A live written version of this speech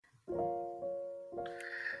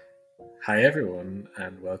Hi, everyone,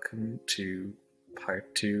 and welcome to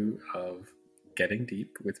part two of Getting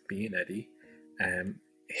Deep with me and Eddie, and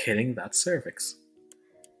hitting that cervix.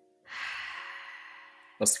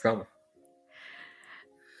 What's the problem?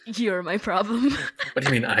 You're my problem. What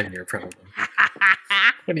do you mean I'm your problem?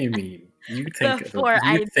 What do you mean? You think of Before you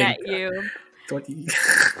I think met you, what do you,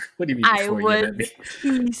 what do you mean I before you was met me?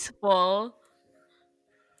 peaceful.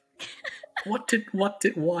 What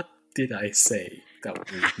did I say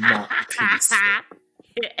that was not peaceful?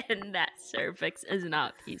 And that cervix is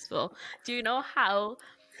not peaceful. Do you know how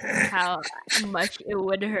much it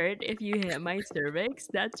would hurt if you hit my cervix?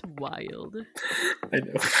 That's wild. I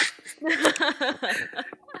know.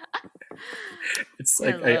 It's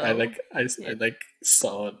like I Hello. like I Yeah. like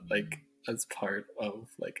saw it like as part of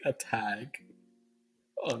like a tag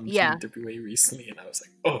on Yeah. GWA recently, and I was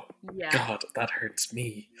like, "Oh Yeah. God, that hurts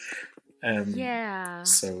me." Um, Yeah.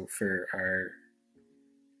 so for our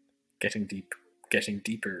getting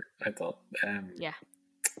deeper, I thought, Yeah.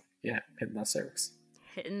 yeah, hitting that cervix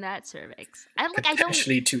Hitting that cervix. I don't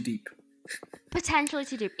potentially too deep. potentially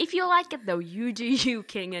to do. If you like it though, you do you,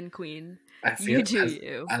 king and queen. I You feel do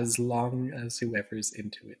you. as long as whoever's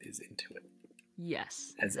into it is into it,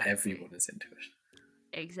 Yes, as exactly. everyone is into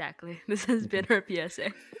it. Exactly. This has been Mhm. our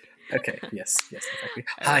PSA. Okay, yes, exactly.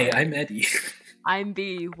 All Hi, right. I'm Eddie. I'm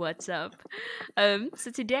B. What's up? So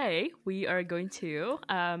today we are going to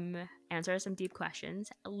answer some deep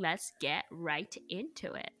questions. Let's get right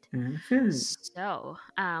into it. Mhm. So,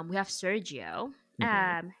 we have Sergio.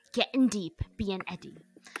 Mhm. Getting deep, being Eddie.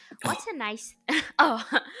 Oh, What's a nice oh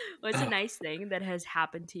what's a oh. nice thing that has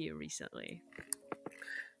happened to you recently?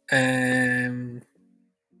 A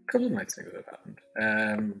couple of nice things have happened.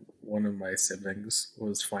 One of my siblings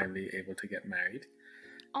was finally able to get married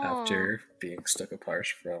Oh, after being stuck apart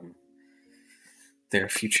from their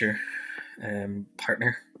future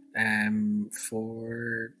partner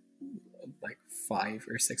for like 5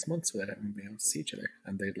 or 6 months without ever being able to see each other,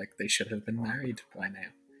 and they should have been married by now.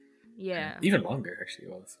 yeah. Even longer actually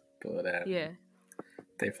was, but Yeah.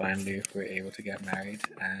 they finally were able to get married,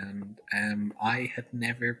 and I had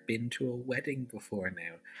never been to a wedding before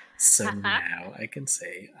now, so now I can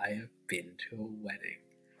say I have been to a wedding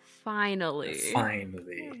Finally.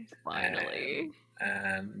 finally, Finally.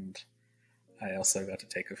 and I also got to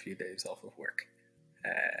take a few days off of work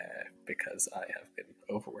because I have been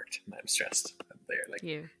overworked and I'm stressed, and they're like,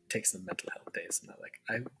 You. take some mental health days, and I'm like,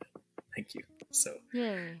 I thank you. So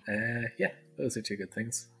Yay. yeah, those are two good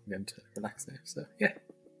things. I'm going to relax now. So yeah,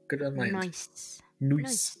 good on my end. Nice.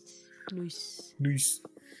 Nice. Nice. Nice.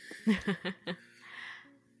 Nice.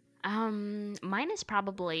 Mine is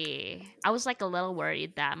probably I was like a little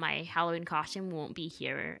worried that my Halloween costume won't be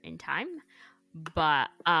here in time, but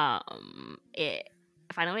it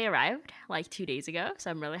finally arrived like 2 days ago,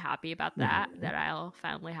 so I'm really happy about that. Mhm. That I'll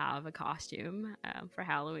finally have a costume for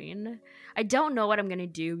Halloween. I don't know what I'm gonna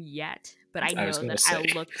do yet, but I I was know going to that say, I'll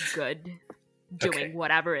look good okay, doing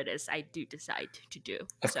whatever it is I do decide to do.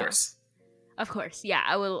 of So, course, of course, yeah,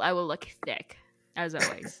 I will look thick as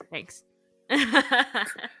always. Thanks.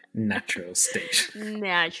 natural state.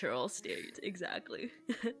 Natural state, exactly.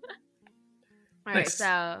 All right, Nice.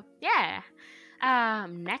 so yeah.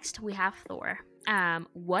 Next we have Thor.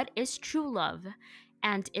 What is true love,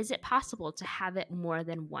 and is it possible to have it more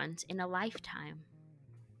than once in a lifetime?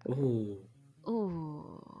 Ooh.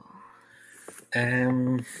 Ooh.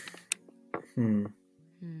 Um. Hmm.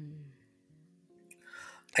 Hmm.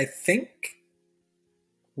 I think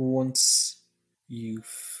once you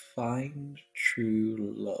find true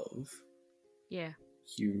love, Yeah.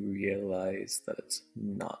 you realize that it's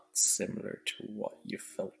not similar to what you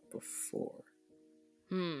felt before.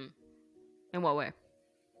 Hmm. In what way?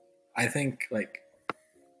 I think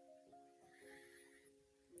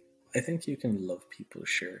I think you can love people,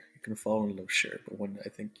 sure. You can fall in love, sure. But when I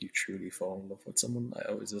think you truly fall in love with someone, I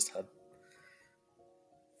always just had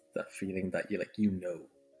that feeling that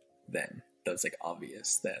then that's like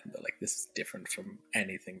obvious then that like this is different from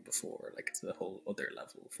anything before. Like it's a whole other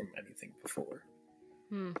level from anything before.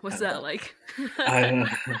 Hmm. What's And that that like?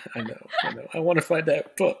 I I know. I want to find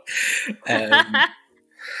out, but um,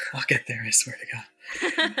 I'll get there. I swear to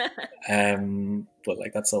God. But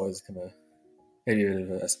like that's always kind of maybe a bit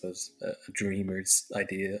of I suppose, a dreamer's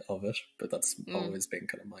idea of it. But that's Mm, always been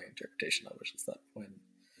kind of my interpretation of it. Is that when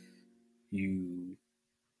you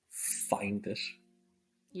find it,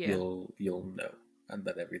 yeah. you'll know, and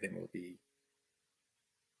that everything will be.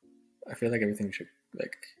 I feel like everything should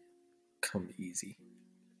like come easy,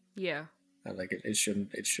 Yeah. and like it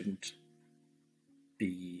shouldn't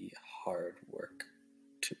be hard work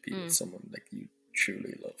to be with Mm, someone like you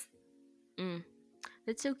truly love. mm.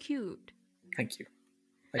 That's so cute. Thank you.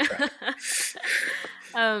 I tried.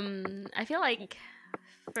 I feel like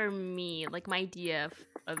for me, like my idea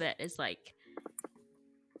of it is like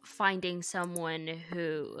finding someone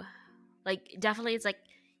who, like, definitely it's like,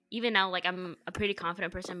 even now, like, I'm a pretty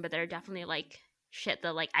confident person, but there are definitely like shit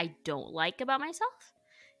that like I don't like about myself.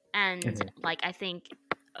 And Mhm. like I think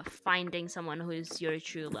finding someone who's your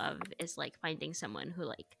true love is like finding someone who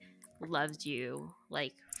like loves you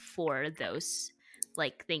like for those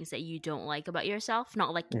like things that you don't like about yourself,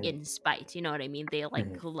 not like Mhm. in spite, you know what I mean? They like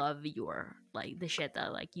Mhm. love your like the shit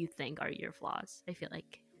that like you think are your flaws. I feel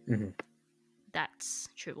like Mhm. that's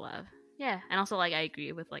true love. Yeah, and also like I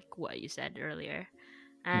agree with like what you said earlier.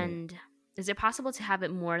 Mhm. And is it possible to have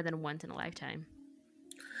it more than once in a lifetime?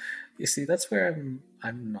 You see, that's where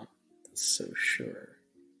I'm not so sure.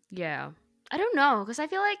 Yeah. I don't know because I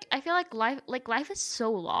feel like life is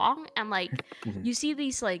so long, and like Mhm. you see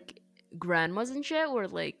these like grandmas and shit where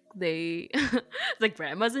like they like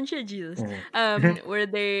grandmas and shit, Jesus. Mhm. Where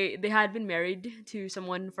they had been married to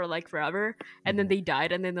someone for like forever, and then Mhm. they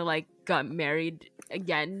died, and then they like got married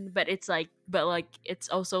again, but it's like it's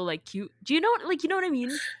also like cute. Do you know like you know what I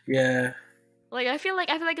mean? Yeah. Like I feel like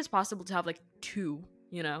it's possible to have like two,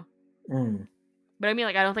 you know. Mm. But I mean,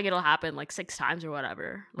 like, I don't think it'll happen like 6 times or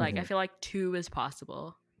whatever. Like, I Mhm. feel like two is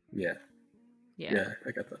possible. Yeah. Yeah. Yeah.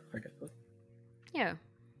 I get that. I get that. Yeah.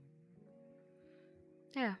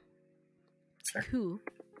 Yeah. Sorry. Cool.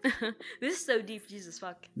 This is so deep. Jesus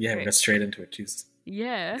fuck. Yeah, we Great. got straight into it. Jesus,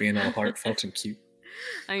 Yeah. being all heartfelt and cute.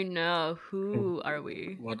 I know. Who are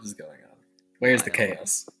we? What is going on? Where's the Wild.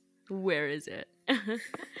 chaos? Where is it?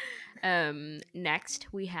 Next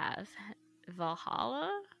we have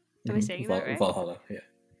Valhalla. Am I saying that right? Valhalla. Yeah.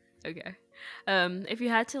 Okay. If you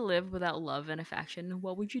had to live without love and affection,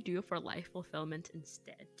 what would you do for life fulfillment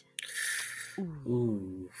instead? Ooh.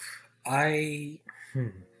 Ooh. I. Hmm.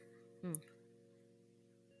 Hmm.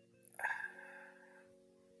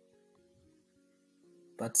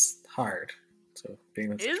 That's hard. So being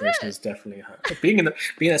in that Is situation it? is definitely hard. Being in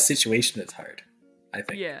that situation is hard, I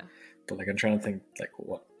think. Yeah. But like I'm trying to think like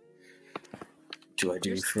what do I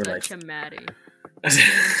You're do for like such a Maddie.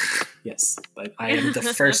 yes, like I am the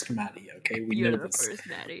first Maddie, okay? We know You're the this. first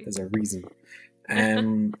Maddie. There's a reason.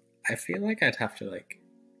 I feel like I'd have to like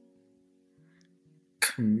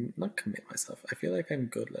not commit myself. I feel like I'm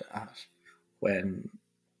good at when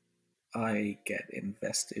I get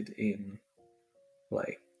invested in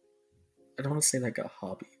like I don't want to say like a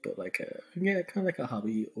hobby, but like kind of like a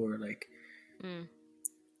hobby or like Mm,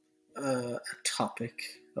 a topic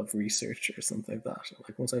of research or something like that.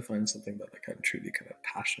 Like once I find something that like I'm truly kind of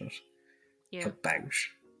passionate yeah. about,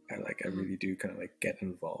 I Mm-hmm. really do kind of like get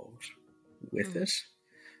involved with Mm-hmm. it.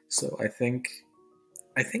 So I think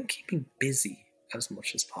keeping busy as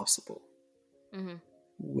much as possible Mm-hmm.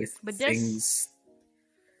 with But things.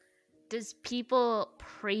 does people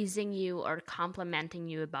praising you or complimenting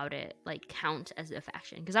you about it like count as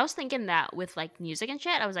affection? Because I was thinking that with like music and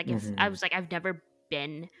shit, I was like, if I Mhm, was like, I've never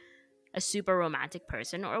been a super romantic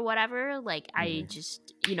person or whatever. Like I mhm,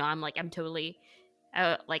 just, I'm totally,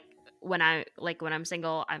 like when I'm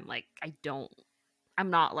single, I'm like I'm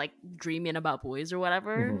not like dreaming about boys or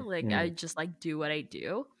whatever. mhm, Like I mhm, just like do what I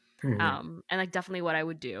do. mhm, And like definitely what I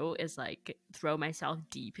would do is like throw myself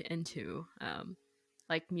deep into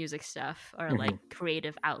like music stuff or like mhm,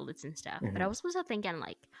 creative outlets and stuff. But I mhm. was also thinking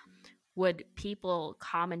like would people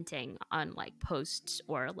commenting on like posts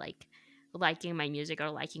or like liking my music or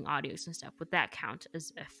liking audios and stuff, would that count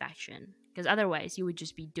as affection? Because otherwise you would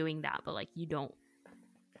just be doing that, but like you don't,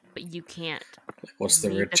 but you can't Like, what's the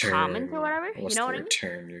read the comments or return? whatever. You What's know the what I mean?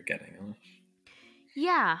 return you're getting on it?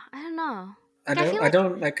 Yeah, I don't know. I Like I don't. feel I like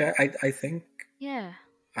don't like. I think yeah,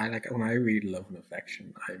 I like when I read love and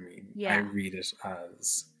affection. I mean, I yeah, read it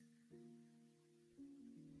as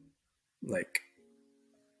like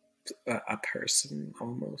a person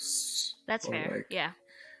almost, that's or fair. Yeah,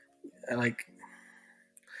 like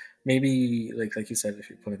maybe like you said, if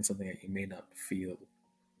you put in something that you may not feel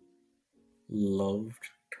loved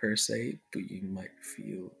per se, but you might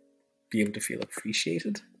be able to feel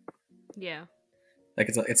appreciated. yeah, Like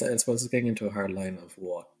I suppose it's getting into a hard line of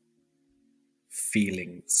what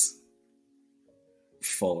feelings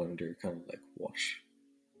fall under kind of like what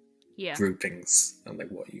yeah, groupings and like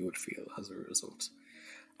what you would feel as a result.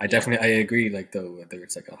 yeah, I agree like though whether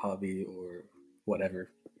it's like a hobby or whatever,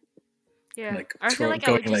 yeah. like Or I feel like I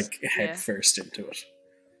going would just like head yeah, first into it.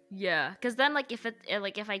 yeah. Because then like if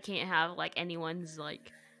I can't have like anyone's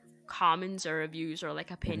like comments or reviews or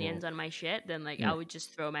like opinions on my shit, then I would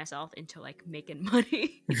just throw myself into like making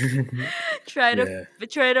money. try to Yeah.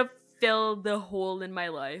 try to fill the hole in my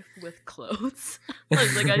life with clothes. I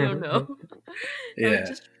was like, I don't know. I would Yeah,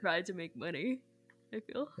 just try to make money. I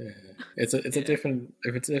feel. yeah. It's a Yeah. different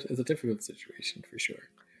if it's a difficult situation for sure.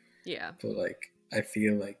 Yeah. But like I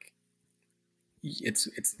feel like it's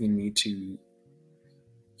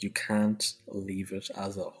you can't leave it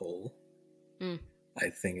as a whole. Mm. I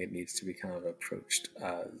think it needs to be kind of approached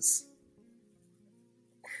as,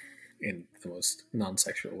 in the most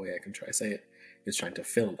non-sexual way I can try to say it, is trying to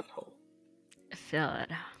fill that hole. Fill it.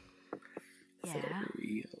 Fill it Yeah.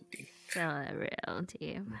 real deep. Fill it real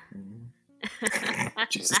deep.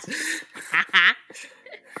 Jesus.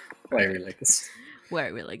 Why are we like this? Why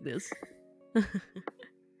are we like this?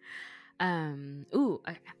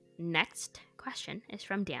 Okay. Next question is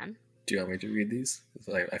from Dan. Do you want me to read these?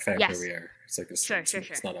 I found Yes. where we are. It's like this. Sure.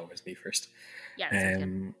 It's not always me first. Yeah, that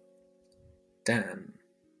sounds good.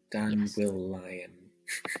 Dan Yes. Will Lion.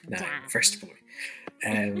 Dan. First boy.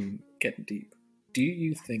 Getting deep. Do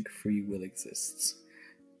you think free will exists?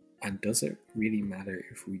 And does it really matter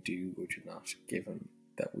if we do or do not, given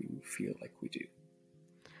that we feel like we do?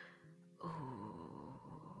 Ooh.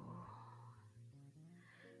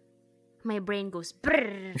 My brain goes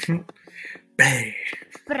brrr. Bang!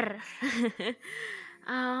 Brr.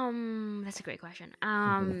 That's a great question.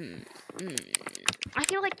 I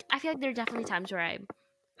feel like there are definitely times where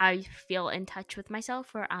I feel in touch with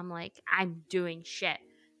myself, where I'm like, I'm doing shit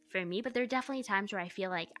for me, but there are definitely times where I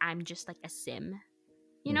feel like I'm just like a sim.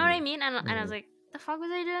 You know what I mean? And I was like, the fuck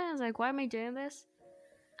was I doing? I was like, why am I doing this?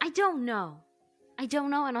 I don't know.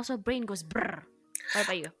 And also brain goes brr. What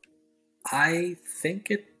about you? I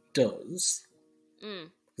think it does.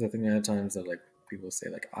 Mm. Because I think there are times that like people say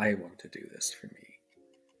like, I want to do this for me.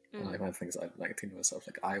 And like one of the things I like think to myself,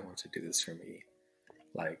 like, I want to do this for me.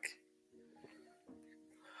 Like,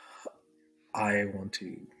 I want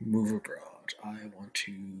to move abroad. I want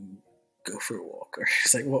to go for a walk, or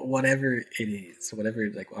it's like whatever it is, whatever,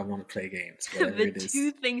 like, I want to play games, whatever The it is.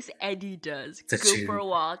 two things Eddie does: go for a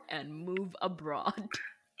walk and move abroad.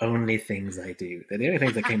 Only things I do. They're the only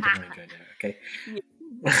things that came to mind right now. Okay.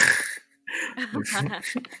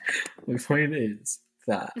 My point is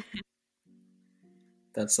that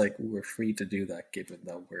that's like, we're free to do that, given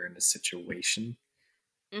that we're in a situation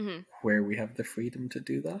where we have the freedom to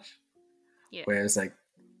do that. Yeah. Whereas like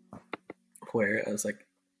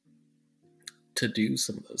to do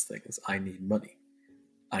some of those things, I need money,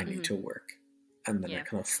 I need to work, and then I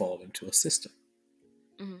kind of fall into a system.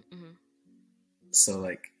 So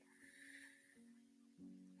like,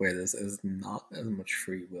 where there's not as much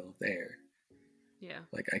free will there,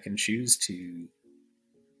 like I can choose to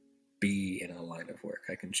be in a line of work,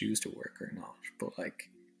 I can choose to work or not, but like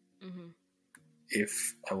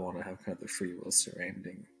if I want to have kind of the free will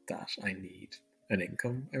surrounding that, I need an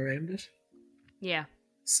income around it. Yeah.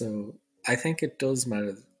 So I think it does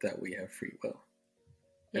matter that we have free will.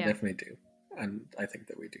 I definitely do. And I think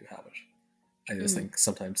that we do have it. I just think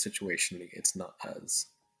sometimes situationally it's not as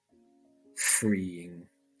freeing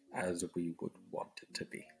as we would want it to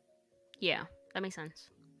be. Yeah, that makes sense.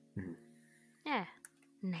 Yeah.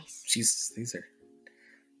 Nice. Jesus, these are...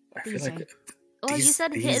 I feel like... Well, you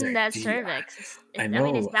said hitting that cervix. I know. I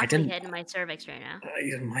mean, it's definitely hitting my cervix right now.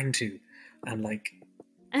 Mine too. And like,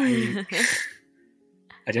 I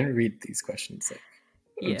didn't read these questions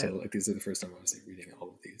until like, these are the first time I was like reading all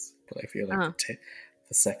of these. But I feel like the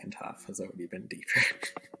second half has already been deeper.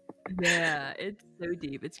 Yeah, it's so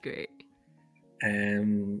deep. It's great.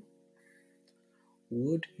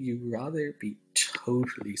 Would you rather be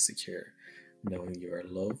totally secure knowing you are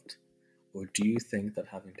loved, or do you think that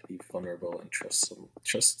having to be vulnerable and trust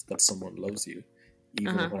that someone loves you,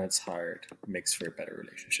 even when it's hard, makes for a better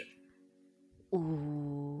relationship?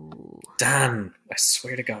 Ooh. Dan, I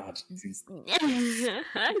swear to God, these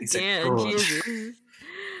Dan, Jesus.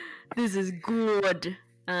 This is good.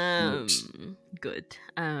 Good.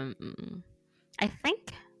 I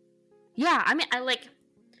think, I mean,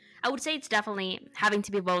 I would say it's definitely having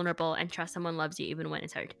to be vulnerable and trust someone loves you even when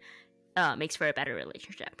it's hard. Makes for a better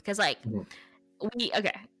relationship, because like it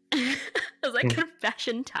was like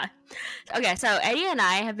confession time. Okay, so Eddie and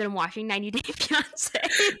I have been watching 90 Day Fiance.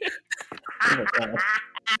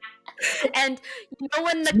 And you know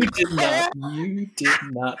when you did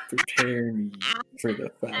not prepare me for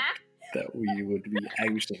the fact that we would be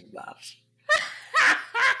outing that.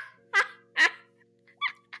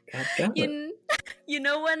 God damn it. You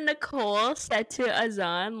know when Nicole said to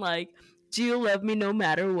Azan, like, do you love me no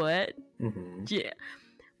matter what? Yeah.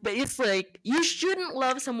 But it's like, you shouldn't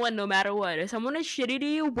love someone no matter what. If someone is shitty to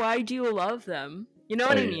you, why do you love them? You know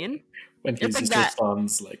what I mean? When he just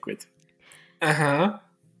responds like with,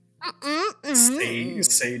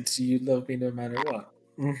 Say, do you love me no matter what?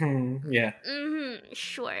 Yeah.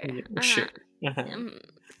 Sure. Yeah. Uh-huh. Sure. Uh-huh. Um,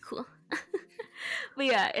 cool. But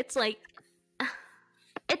yeah, it's like,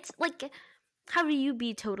 how do you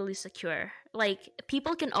be totally secure? Like,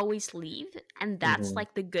 people can always leave, and that's Mm-hmm.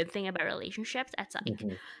 like the good thing about relationships. It's like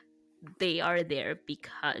Mm-hmm. they are there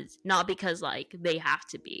because, not because like they have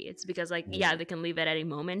to be. It's because like, yeah, they can leave at any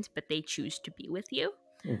moment, but they choose to be with you.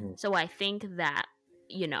 Mm-hmm. So I think that,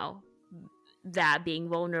 you know, that being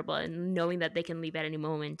vulnerable and knowing that they can leave at any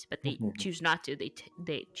moment, but they Mm-hmm. choose not to,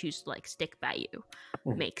 they choose to like stick by you,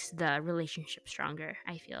 Mm-hmm. makes the relationship stronger,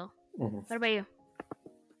 I feel. Mm-hmm. What about you?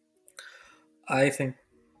 I think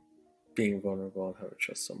being vulnerable and how to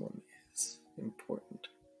trust someone is important.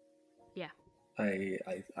 Yeah. I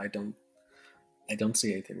don't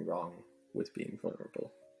see anything wrong with being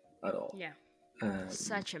vulnerable at all. Yeah. Um,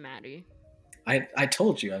 Such a matter. I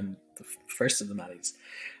told you I'm the first of the Maddies,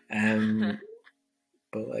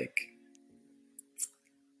 but like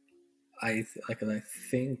I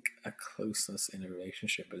think a closeness in a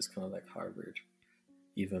relationship is kind of like harbored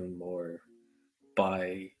even more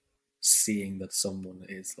by seeing that someone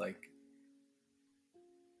is like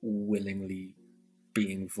willingly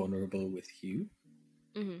being vulnerable with you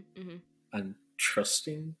Mm-hmm. and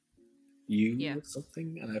trusting you Yeah. with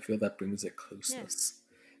something, and I feel that brings a Yeah. closeness.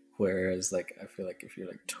 Whereas, like, I feel like if you're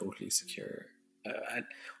like totally secure, and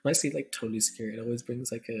when I say like totally secure, it always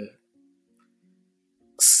brings like a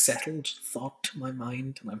settled thought to my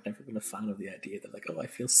mind, and I've never been a fan of the idea that like, oh, I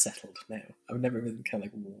feel settled now. I've never been kind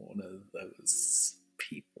of like one of those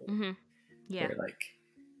people Mm-hmm. Yeah. where like,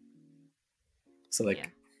 so like, Yeah.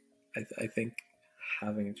 I think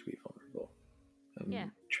having to be vulnerable Yeah.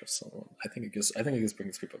 and trust someone, I think it just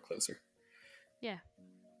brings people closer. Yeah.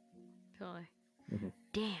 Totally. Mm-hmm.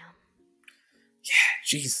 Damn. Yeah,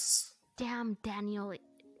 Jesus. Damn, Daniel.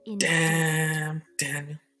 Indeed. Damn,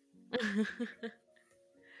 Daniel.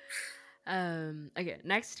 Okay,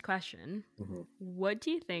 next question. Mm-hmm. What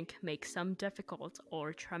do you think makes some difficult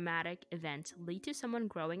or traumatic events lead to someone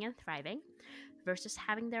growing and thriving versus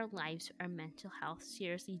having their lives or mental health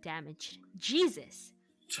seriously damaged? Jesus!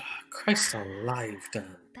 Christ alive,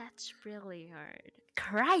 Dan. That's really hard.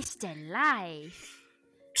 Christ alive!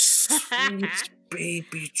 Sweet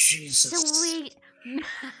baby Jesus. Sweet.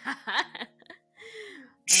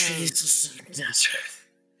 Jesus of Nazareth.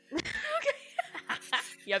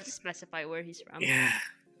 You have to specify where he's from. Yeah.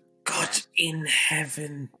 God in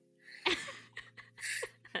heaven.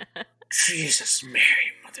 Jesus,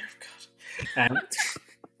 Mary, Mother of God.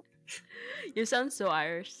 You sound so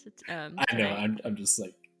Irish. I know. I'm just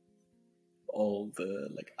like all the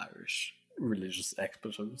like Irish religious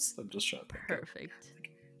expletives. I'm just trying to think of. Perfect. Like,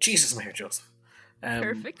 Jesus, Mary, Joseph.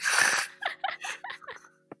 Perfect.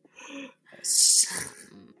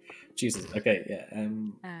 Jesus. Okay.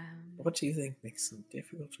 Yeah. What do you think makes some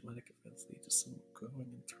difficult traumatic events lead to someone growing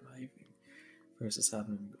and thriving versus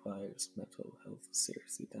having lives mental health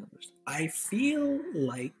seriously damaged? I feel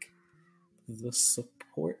like the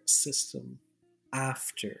support system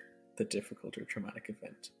after the difficult or traumatic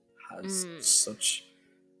event has such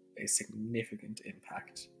a significant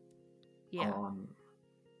impact on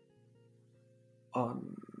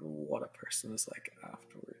what a person is like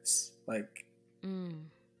afterwards. Like,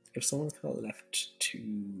 if someone's kind of left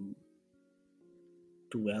to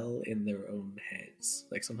dwell in their own heads,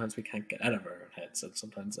 like sometimes we can't get out of our own heads, and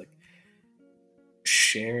sometimes like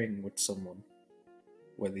sharing with someone,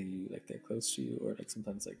 whether you like they're close to you or like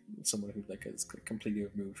sometimes like someone who like is completely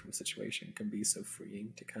removed from a situation, can be so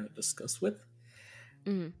freeing to kind of discuss with.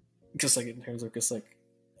 Just like in terms of just like,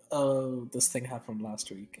 oh, this thing happened last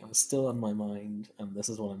week and it's still on my mind, and this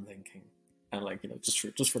is what I'm thinking, and like, you know,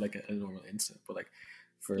 just for like a normal incident, but like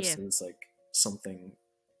versus like something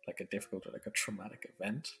like a difficult or like a traumatic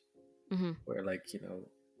event, where like, you know,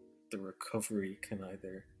 the recovery can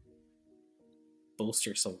either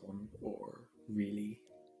bolster someone or really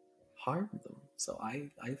harm them. So I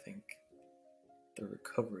think the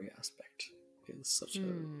recovery aspect is such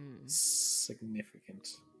a significant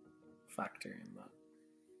factor in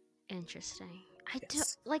that. Interesting.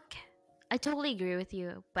 Yes. I totally agree with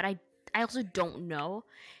you, but I also don't know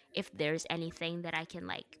if there's anything that I can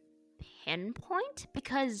like pinpoint,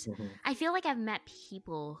 because I feel like I've met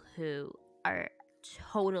people who are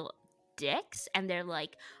total dicks and they're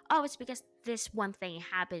like, oh, it's because this one thing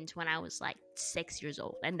happened when I was like 6 years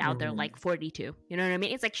old and now they're like 42. You know what I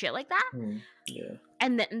mean? It's like shit like that. Yeah.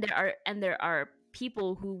 And then there are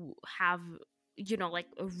people who have, you know, like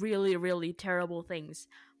really, really terrible things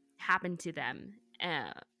happen to them,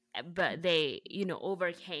 but they, you know,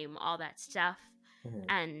 overcame all that stuff.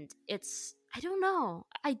 And it's I don't know.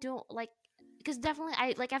 I don't like, because definitely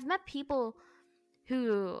I've met people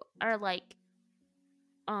who are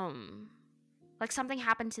um like something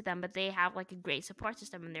happened to them, but they have like a great support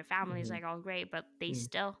system and their family is Mhm. like all great, but they Mm.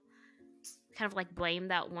 still kind of like blame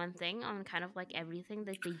that one thing on kind of like everything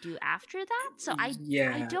that they do after that. So I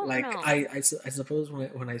Yeah, don't like know. I suppose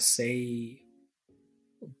when I say,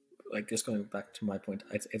 like, just going back to my point,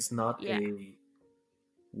 it's not Yeah, a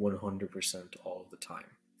 100% all the time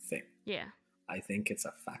thing. yeah, I think it's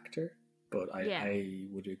a factor, but yeah, I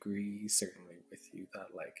would agree certainly with you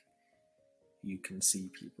that, like, you can see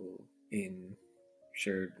people in,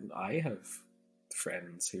 sure, I have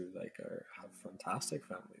friends who like have fantastic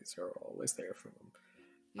families who are always there for them,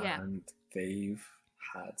 yeah, and they've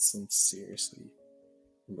had some seriously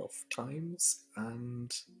rough times,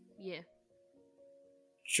 and yeah,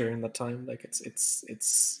 during that time, like, it's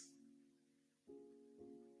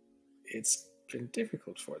been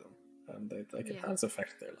difficult for them, and like, it yeah, has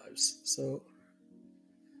affected their lives. So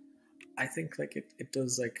I think, like, it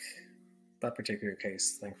does, like, that particular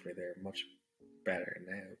case, thankfully they're much better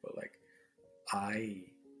now, but like, I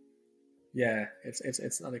yeah,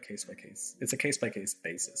 it's not a case by case, it's a case by case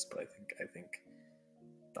basis, but I think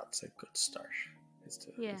that's a good start,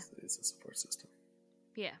 yeah, is a support system.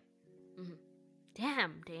 yeah. Hmm.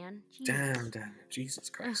 Damn, Dan. Damn, Jesus. damn, Jesus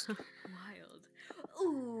Christ. Wild.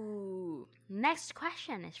 Ooh. Next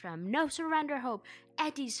question is from No Surrender Hope.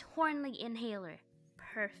 Eddie's Hornley Inhaler.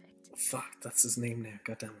 Perfect. Fuck, that's his name now,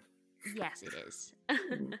 god damn Yes, it is.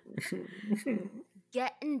 it.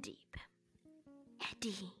 Getting deep.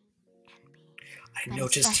 Eddie and me. I But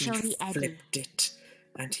noticed he especially Eddie. flipped it,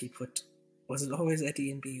 and he put, was it always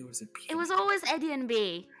Eddie and B, or was it B It and was A? always Eddie and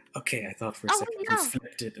B. Okay, I thought for a Oh, second wait, he no.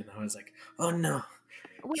 flipped it, and I was like, oh no,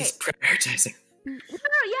 he's Wait. prioritizing. No,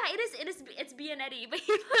 yeah, it's B and Eddie, but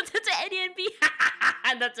he puts it to Eddie and B.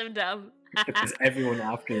 And that's so dumb. Because everyone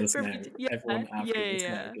after this now, Perfect. Yeah, everyone yeah, after this now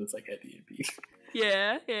yeah. does like Eddie and B.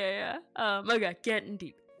 Yeah, yeah, yeah. Okay, getting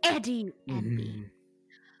deep. Eddie and B. Mm-hmm.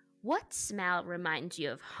 What smell reminds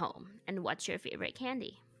you of home, and what's your favorite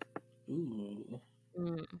candy? Ooh,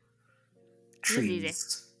 Mm, this is easy.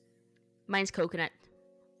 trees. Mine's coconut.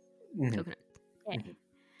 Mm-hmm. Coconut. Okay.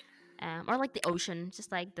 Mm-hmm. Or like the ocean,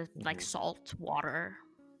 just like the like Mm-hmm. salt water.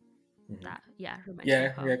 Mm-hmm. That reminds me Yeah,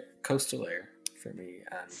 of yeah, home. coastal air for me,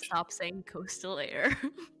 and Stop saying coastal air.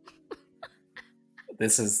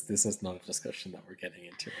 this is not a discussion that we're getting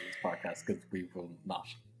into on this podcast because we will not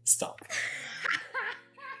stop.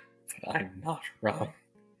 But I'm not wrong.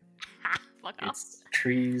 Fuck off. It's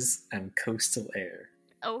trees and coastal air.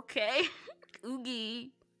 Okay.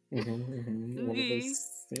 Oogie. One of Oogie. those.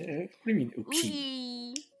 What do you mean, okay?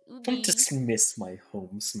 Oogie. Don't Oogie. dismiss my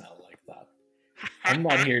home smell like that. I'm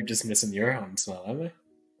not here dismissing your home smell, am I?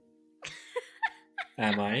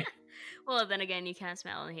 Am I? Well, then again, you can't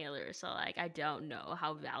smell inhalers, so like I don't know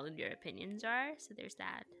how valid your opinions are. So there's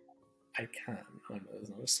that. I can. I know there's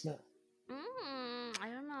not a smell. I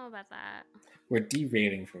don't know about that. We're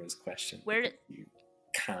derailing from his question Where because you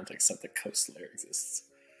can't accept that coastal air exists.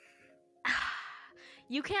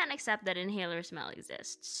 you can't accept that inhaler smell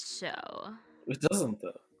exists. So, It doesn't,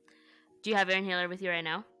 though. do you have your inhaler with you right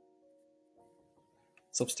now?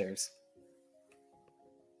 It's upstairs.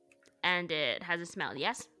 And it has a smell.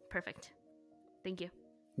 Yes, perfect. Thank you.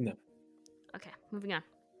 No. Okay, moving on.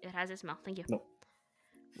 It has a smell. Thank you. No.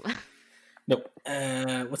 Nope.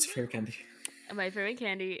 What's your favorite candy? My favorite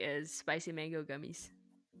candy is spicy mango gummies.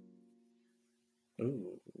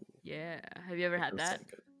 Ooh, Yeah. Have you ever had those that? sound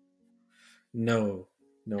good. No.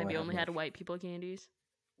 No, Have I you have only not. had white people candies?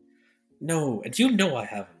 No, and you know I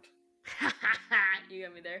haven't. You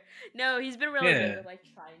got me there. No, he's been really good Yeah, with like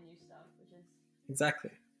trying new stuff,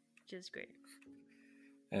 exactly. which is great.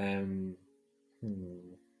 Hmm.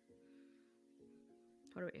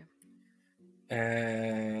 What about you?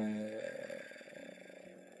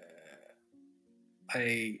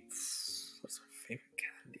 What's my favorite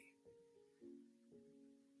candy?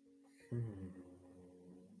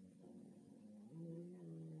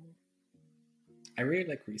 I really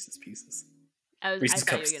like Reese's Pieces. I Reese's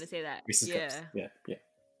thought you were Cups. gonna say that. Reese's Yeah, Cups. Yeah, yeah.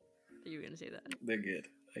 you were gonna say that. They're good.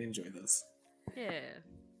 I enjoy those. Yeah.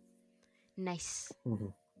 Nice.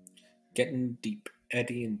 Getting deep.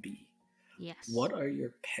 Eddie and B. Yes. What are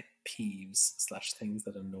your pet peeves / things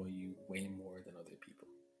that annoy you way more than other people?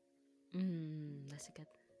 That's a good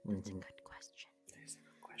question. There's a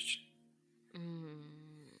good question.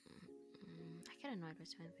 I get annoyed with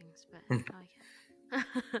so many things, but now I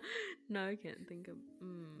can't. No, I can't think of.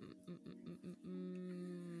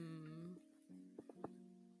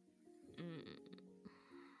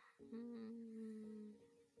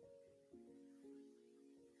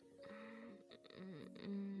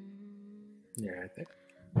 Yeah, I think.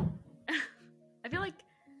 I feel like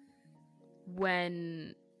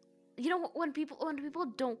when when people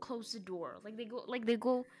don't close the door, like they go,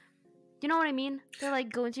 you know what I mean? They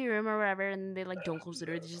like go into your room or whatever, and they like don't close the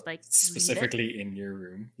door. They just like leave it. Specifically in your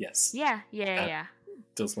room, yes. Yeah. That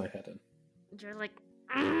does my head in. You're like,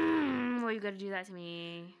 why you gotta do that to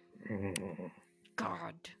me?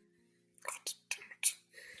 God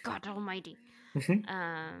Almighty.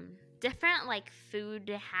 Different like food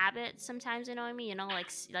habits sometimes annoy me.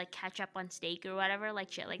 Like ketchup on steak or whatever,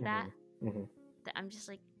 like shit like that. That I'm just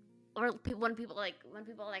like, or when people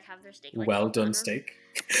have their steak like well done steak.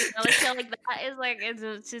 Like shit like that is like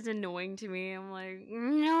it's just annoying to me. I'm like,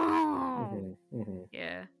 no.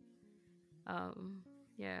 Yeah.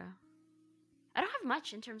 Yeah. I don't have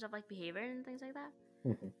much in terms of like behavior and things like that.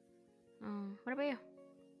 What about you?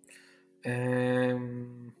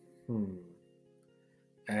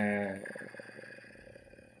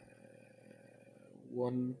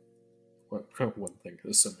 One thing.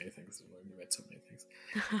 There's so many things. We read so many things.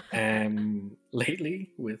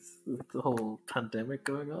 Lately, with the whole pandemic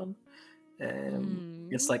going on,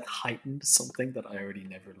 it's like heightened something that I already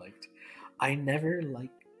never liked. I never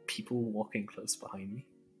like people walking close behind me.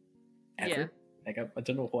 Ever. Yeah. Like I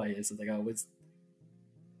don't know why it is. It's like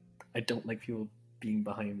I don't like people being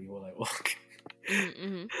behind me while I walk.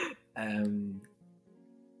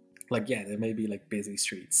 Like yeah, there may be like busy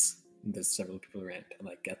streets. And there's several people around, and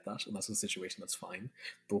I get that, and that's a situation that's fine.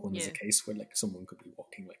 But when there's a case where like someone could be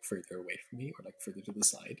walking like further away from me, or like further to the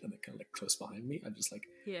side, and they're kind of like close behind me, I just like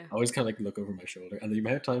I always kind of like look over my shoulder, and the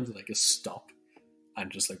amount of times that I just stop and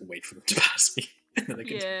just like wait for them to pass me, and then I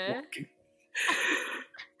continue walking.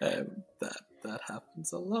 That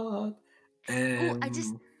happens a lot.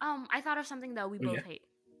 I thought of something that we both hate.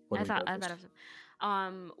 I thought of something.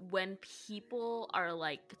 When people are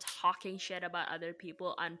like talking shit about other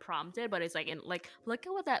people unprompted, but it's like look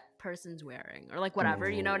at what that person's wearing, or like whatever,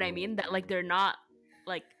 you know what I mean? That like they're not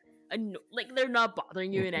like they're not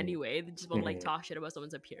bothering you in any way. They just want to like talk shit about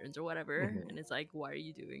someone's appearance or whatever, and it's like, why are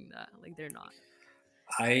you doing that? Like they're not.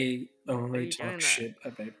 I only talk shit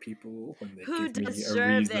about people when they give me a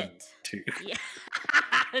reason to. Yeah,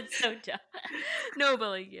 it's so dumb. No, but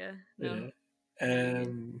like no.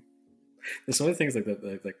 There's so many things like that.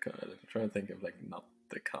 Like I'm trying to think of like not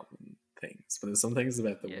the common things, but there's some things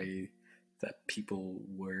about the way that people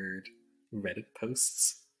word Reddit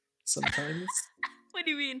posts sometimes. What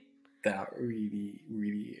do you mean? That really,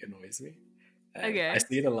 really annoys me. Okay. I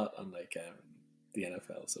see it a lot on like the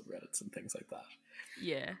NFL subreddits and things like that.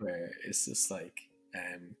 Yeah. Where it's just like,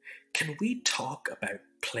 can we talk about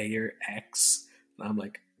player X? And I'm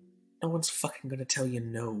like, no one's fucking gonna tell you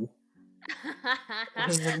no.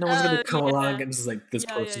 Like, no one's gonna come along and just like this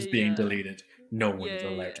post is being deleted. No one is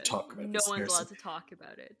allowed to talk about this. No one's allowed to talk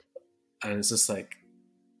about it. And it's just like,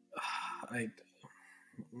 it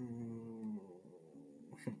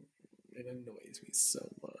annoys me so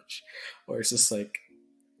much. Or it's just like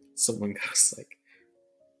someone goes like,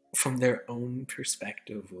 from their own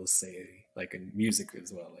perspective, will say like in music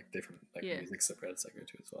as well, like different like music subreddits I go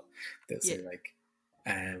to as well. They'll say like,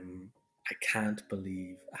 I can't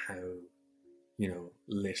believe how,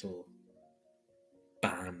 little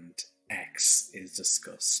band X is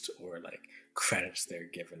discussed, or like credits they're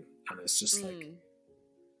given, and it's just like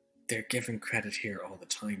they're given credit here all the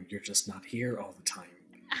time. You're just not here all the time.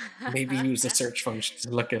 Maybe use the search function to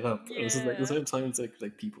look it up. It was just like there's sometimes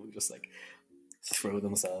like people just like throw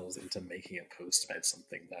themselves into making a post about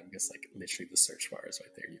something that I'm just like literally the search bar is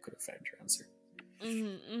right there. You could have found your answer.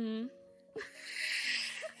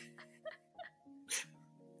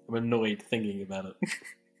 I'm annoyed thinking about it.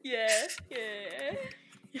 Yeah.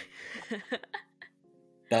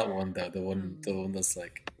 That one though, the one that's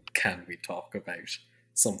like, can we talk about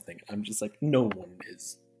something? I'm just like, no one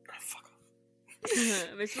is. Oh, fuck off.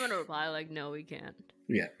 Makes me want to reply like, no, we can't.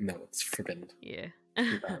 Yeah, no, it's forbidden. Yeah.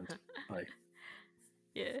 You're banned. Bye.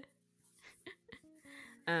 Yeah.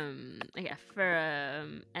 Okay,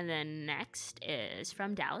 and then next is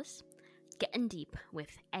from Dallas. Getting deep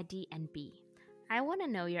with Eddie and B. I want to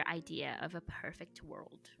know your idea of a perfect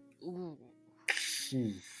world. Ooh.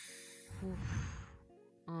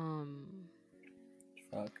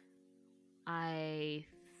 Fuck. I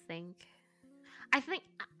think if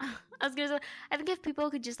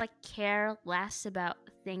people could just like care less about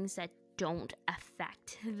things that don't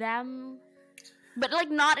affect them, but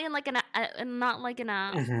like not in like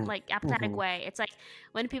like apathetic way. It's like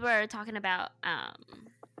when people are talking about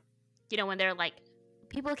when they're like,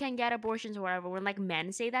 people can get abortions or whatever, when like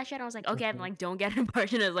men say that shit, I was like, okay, I'm like, don't get an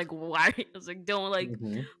abortion. It's like, why? I was like, don't like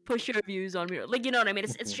push your views on me, like, you know what I mean?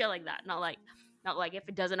 It's shit like that, not like Not like if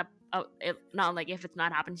it doesn't, not like if it's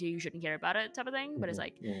not happening to you, you shouldn't care about it type of thing. But it's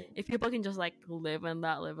like if people can just like live in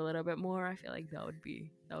that, live a little bit more, I feel like that would be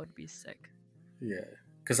sick. Yeah,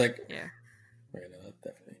 because like, Yeah, right, no, that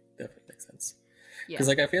definitely makes sense. yeah, Because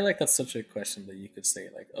like, I feel like that's such a question that you could say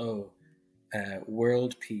like, oh,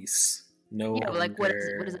 world peace, no yeah. But like, what does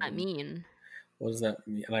hunger, that mean? what does that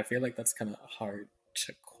mean? And I feel like that's kind of hard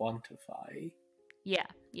to quantify. Yeah,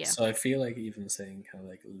 yeah, So I feel like even saying kind of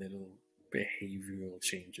like little behavioral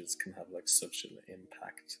changes can have like such an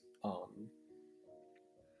impact on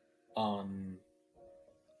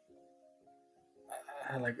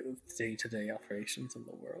like day-to-day operations in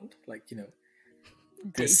the world, like, you know, day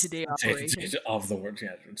to this day day operation. of the world. Yeah,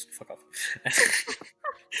 just fuck off.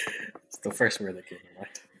 It's the first word that came to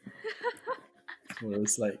mind. Well,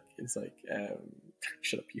 it's like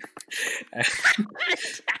shut up, you. I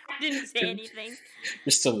didn't say anything.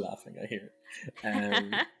 You're still laughing, I hear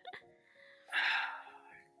it.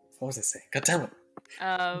 What was I saying? God damn it.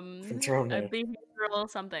 I'm thrown A now. behavioral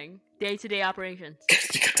something, day to day operations. God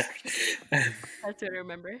damn it. That's what I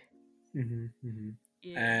remember. Mm-hmm, mm-hmm.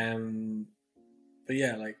 Yeah, But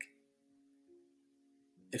yeah, like,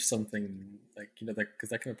 if something, like, you know, because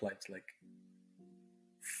that can apply to like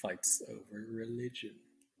fights over religion,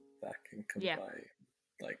 that can come yeah, by,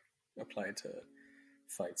 like, apply to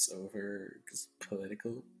fights over just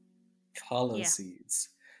political yeah. policies.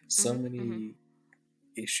 So Mhm. many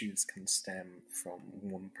issues can stem from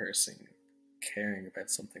one person caring about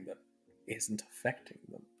something that isn't affecting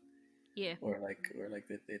them, Yeah, or like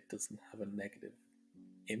it doesn't have a negative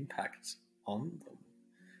impact on them,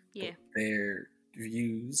 yeah, but their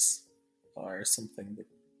views are something that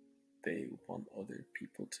they want other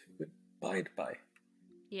people to abide by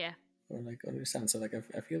yeah. or like understand. So like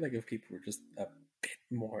I feel like if people were just a bit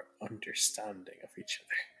more understanding of each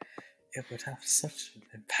other, it would have such an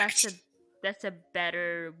That's impact. a that's a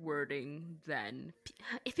better wording than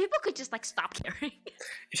if people could just like stop caring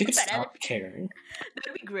If you could about stop everything. caring, That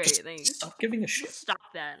would be great. Thanks. stop giving a Just shit. stop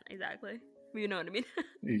that. Exactly. You know what I mean?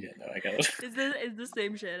 Yeah, no, I get it. It's the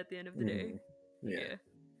same shit at the end of the day. Mm, yeah.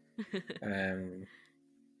 Yeah. Um.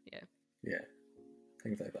 Yeah. Yeah.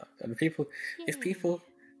 Things like that. And if Yeah. people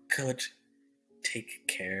could take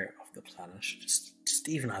care of the planet just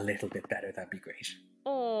even a little bit better, that'd be great.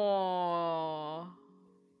 Oh,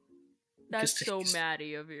 that's so Just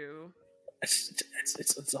Maddie of you.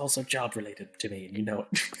 it's also job related to me, and you know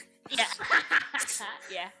it. Yeah.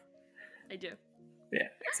 Yeah, I do. Yeah,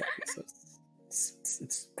 exactly. So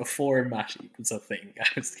it's before Matty was a thing. I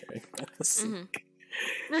was caring about this. Mhm.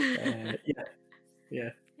 Yeah, yeah.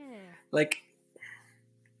 Yeah. Like,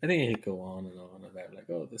 I think you could go on and on about like,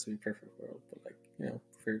 oh, this would be perfect world, but like, you know,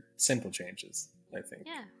 for simple changes, I think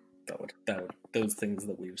Yeah. that would those things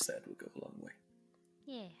that we've said would go a long way.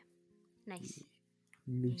 Yeah. Nice.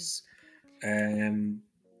 Nice. Um,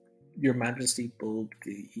 Your Majesty Bulb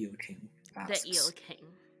the Eel King The asks, Eel King.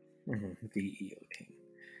 the Eel King,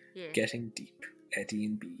 Yeah. getting deep, Eddie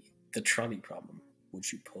and B, the trolley problem. Would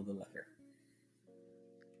you pull the lever?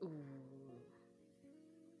 Ooh.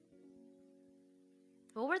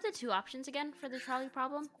 What were the two options again for the trolley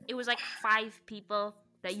problem? It was like 5 people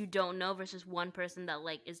that you don't know versus one person that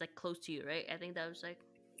like is like close to you, right? I think that was like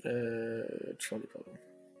Trolley problem.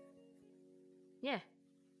 yeah.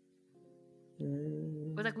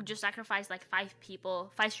 Or like would you sacrifice like 5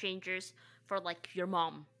 people, 5 strangers for like your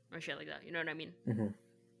mom or shit like that? You know what I mean?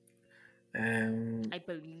 I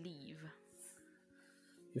believe.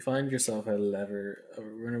 You find yourself at a lever. A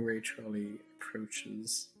runaway trolley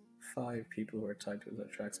approaches 5 people who are tied to the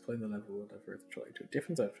tracks. Pulling the lever will divert the trolley to a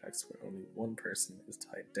different set of tracks where only one person is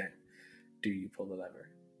tied down. Do you pull the lever?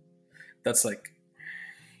 That's like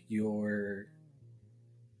your.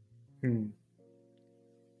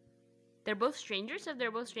 They're both strangers. If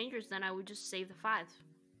they're both strangers, then I would just save the 5.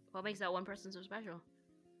 What makes that one person so special?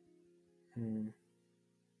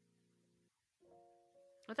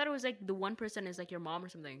 I thought it was like the one person is like your mom or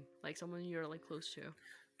something, like someone you're like close to.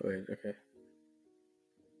 Wait, okay.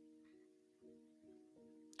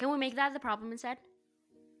 Can we make that the problem instead?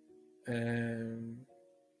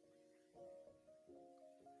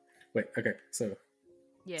 Wait, okay, so.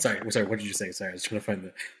 Yeah. Sorry, what did you say? Sorry, I was trying to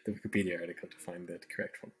find the Wikipedia article to find the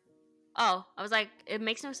correct one. Oh, I was like, it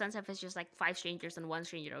makes no sense if it's just like 5 strangers and one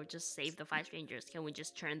stranger. I would just save the 5 strangers. Can we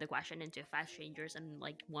just turn the question into 5 strangers and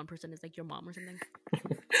like one person is like your mom or something?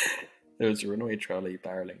 There was a runaway trolley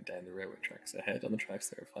barreling down the railway tracks. Ahead on the tracks,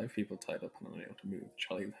 there are 5 people tied up and unable to move. The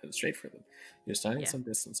trolley headed straight for them. You're standing some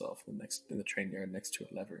distance off in the train yard next to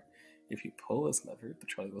a lever. If you pull this lever, the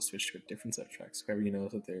trolley will switch to a different set of tracks. However, you know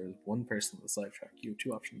that there is one person on the side track. You have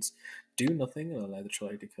two options. Do nothing and allow the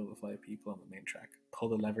trolley to kill the 5 people on the main track. Pull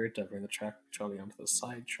the lever, divert the trolley onto the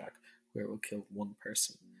side track, where it will kill one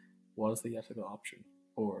person. What is the ethical option?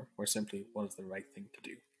 Or, more simply, what is the right thing to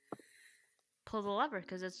do? Pull the lever,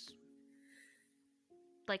 because it's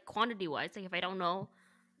like quantity-wise. Like if I don't know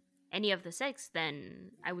any of the 6,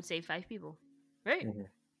 then I would save 5 people, right? Mm-hmm.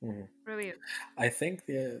 Mm-hmm. What about you? I think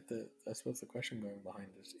I suppose the question going behind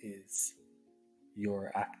it is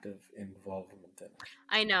your active involvement in it.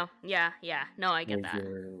 I know. Yeah. No, I get Where that.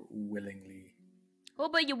 you're willingly. Well,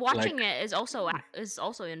 but you watching it is also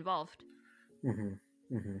involved. Mm-hmm.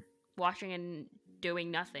 Mm-hmm. Watching and doing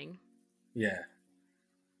nothing. Yeah.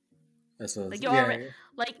 I suppose. Like you're already,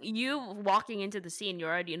 like you walking into the scene, you're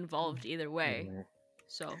already involved either way. Mm-hmm.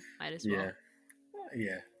 So might as well.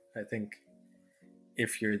 Yeah. I think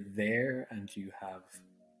if you're there and you have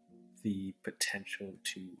the potential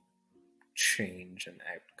to change an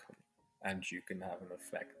outcome, and you can have an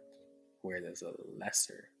effect where there's a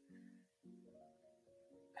lesser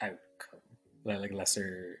outcome, like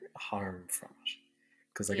lesser harm from it,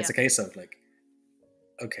 because like it's a case of like,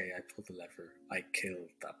 okay, I pulled the lever, I killed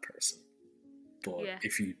that person, but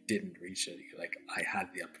if you didn't reach it, like I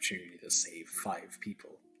had the opportunity to save 5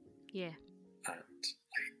 people, and I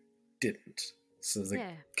didn't. So there's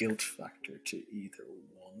a guilt factor to either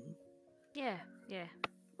one. Yeah.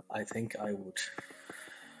 I think I would,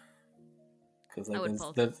 because like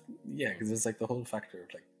because it's like the whole factor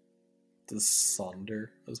of like the sonder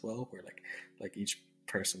as well, where like each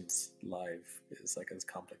person's life is like as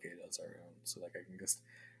complicated as our own. So like I can just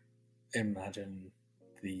imagine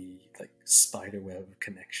the like spider web of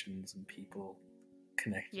connections and people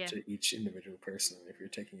connected to each individual person. And if you're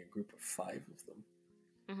taking a group of 5 of them,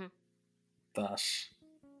 that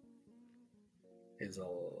is a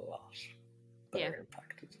lot better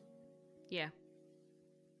impacted. Yeah.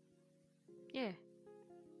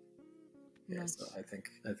 Nice. So I think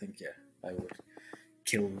I would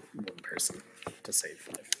kill one person to save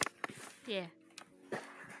 5. Yeah.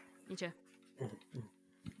 Me too.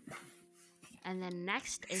 And then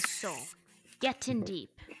next is Soul. Getting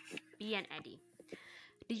Deep. B and Eddie.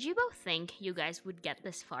 Did you both think you guys would get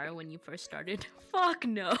this far when you first started? Fuck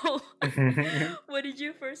no. What did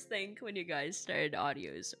you first think when you guys started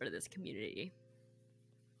audios or this community?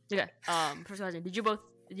 Okay. First question. Did you both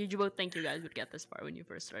think you guys would get this far when you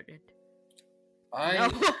first started?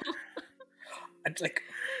 I'd like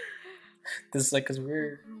this, like, because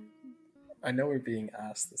I know we're being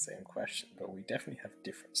asked the same question, but we definitely have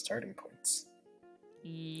different starting points.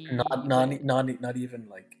 Not even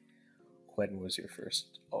like, when was your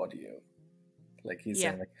first audio? Like he's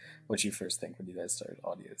saying, like, what do you first think when you guys started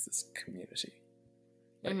audio is this community?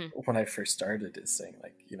 Like when I first started, is saying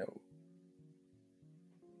like, you know,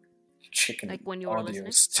 chicken like when you were audio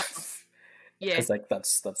listening? Stuff. Yeah, because like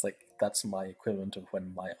that's my equivalent of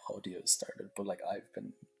when my audio started. But like I've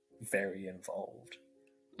been very involved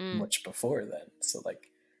much before then. So like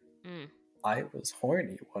I was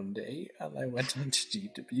horny one day and I went on to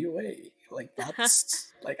GWA. Like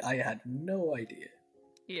that's like I had no idea.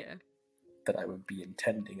 Yeah. That I would be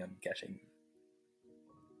intending on getting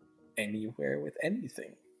anywhere with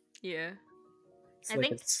anything. Yeah. So I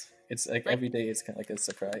think it's like every day it's kind of like a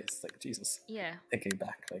surprise. Like Jesus. Yeah. Thinking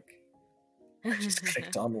back, like I just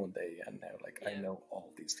clicked on one day and now like I know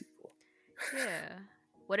all these people. Yeah.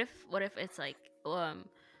 What if it's like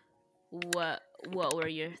what were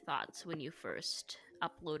your thoughts when you first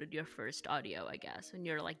uploaded your first audio, I guess, when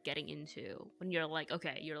you're like getting into, when you're like,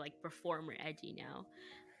 okay, you're like performer Eddie now,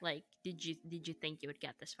 like did you think you would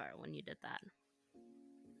get this far when you did that?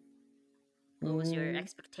 What was your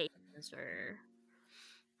expectations? Or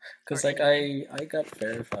because like I got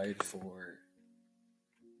verified for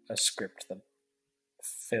a script that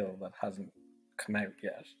Phil that hasn't come out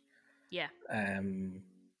yet. Yeah. And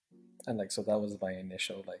like, so that was my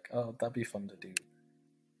initial like, oh, that'd be fun to do.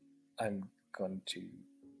 I'm going to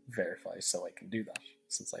verify so I can do that,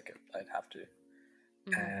 since like I'd have to.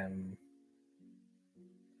 And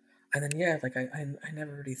then like I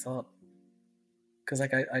never really thought, because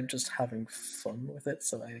like I'm just having fun with it,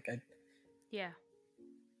 so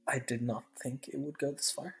I did not think it would go this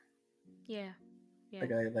far. Yeah.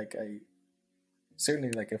 Like I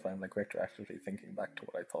certainly, like, if I'm like retroactively thinking back to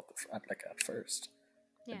what I thought at first,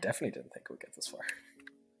 I definitely didn't think it would get this far.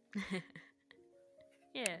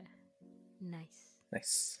 Yeah. Nice.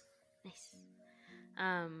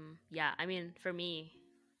 Yeah, I mean, for me,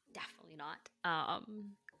 definitely not.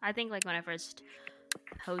 I think like when I first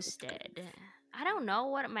posted, I don't know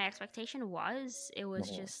what my expectation was. It was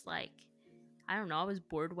just like, I don't know, I was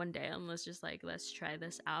bored one day and was just like, let's try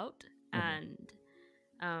this out. Mhm. And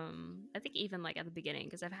I think even like at the beginning,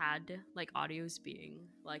 because I've had like audios being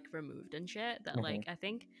like removed and shit, that like I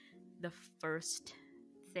think the first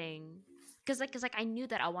thing, because like I knew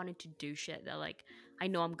that I wanted to do shit that like I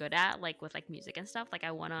know I'm good at, like with like music and stuff. Like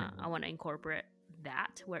I wanna incorporate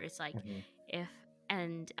that, where it's like if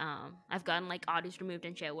and I've gotten like audios removed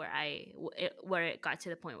and shit where where it got to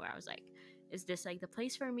the point where I was like, is this like the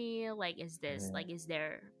place for me? Like is this like is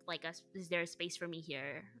there like is there a space for me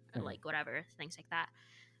here? Like whatever, things like that.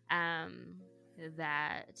 um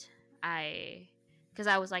that I, because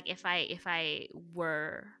I was like, if I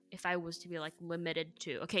was to be like limited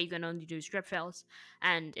to, okay, you can only do script files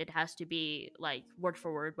and it has to be like word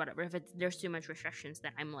for word, whatever, if there's too much restrictions,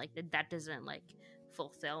 then I'm like, that doesn't like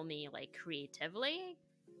fulfill me like creatively,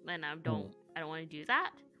 then I don't want to do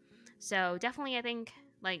that. So definitely, I think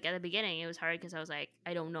like at the beginning it was hard because I was like,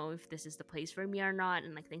 I don't know if this is the place for me or not,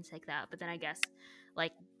 and like things like that. But then I guess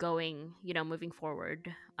like going, moving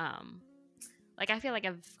forward, like I feel like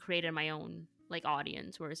I've created my own like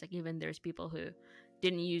audience, whereas like even there's people who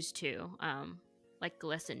didn't used to like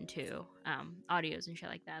listen to audios and shit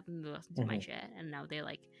like that, and they listen to my shit, and now they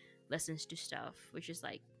like listens to stuff, which is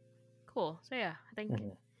like cool. So yeah, I think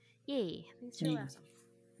yay, I think it's really awesome.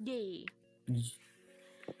 Yay.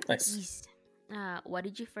 Nice. Yes. What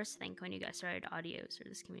did you first think when you guys started audios or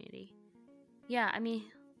this community? Yeah, I mean,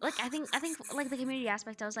 like I think like the community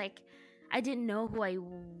aspect, I was like, I didn't know who I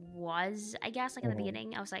was. I guess like at the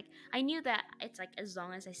beginning, I was like, I knew that it's like as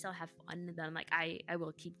long as I still have fun, then like I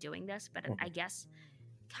will keep doing this. But I guess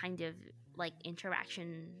kind of like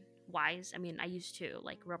interaction wise, I mean, I used to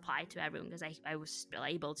like reply to everyone because I was still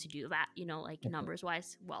able to do that, like numbers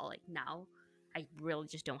wise. Well, like now I really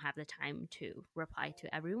just don't have the time to reply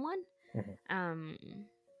to everyone.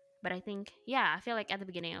 But I think, yeah, I feel like at the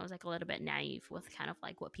beginning I was like a little bit naive with kind of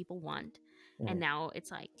like what people want, and now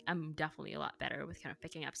it's like I'm definitely a lot better with kind of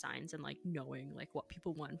picking up signs and like knowing like what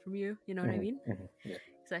people want from you, you know what I mean? Yeah.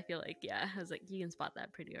 So I feel like, yeah, I was like, you can spot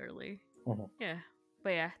that pretty early. Yeah.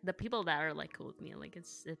 But yeah, the people that are like cool with me, like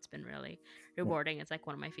it's been really rewarding. It's like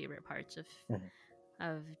one of my favorite parts of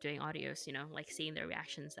doing audios, like seeing the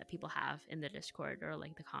reactions that people have in the Discord or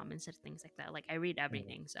like the comments and things like that. Like I read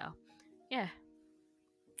everything, so yeah.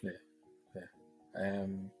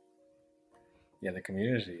 Yeah, the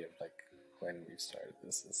community of like when we started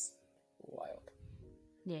this is wild.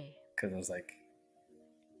 Yeah. Because it was like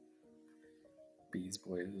Bees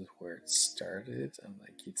Boys is where it started, and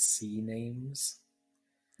like you'd see names.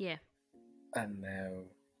 Yeah. And now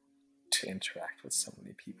to interact with so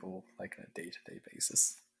many people like on a day-to-day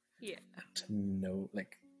basis. Yeah. And to know,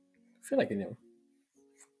 like, I feel like,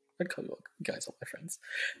 I'd call you all guys all my friends.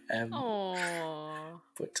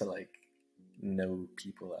 But to like know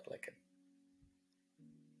people at like a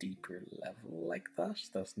deeper level like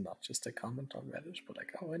that's not just a comment on Reddit, but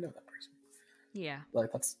like, oh, I know that person. Yeah.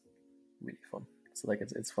 Like that's really fun. So like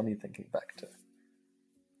it's funny thinking back to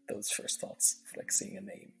those first thoughts of like seeing a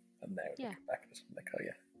name and now looking back at it, I'm like, oh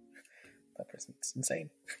yeah, that person's insane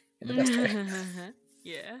in the best way.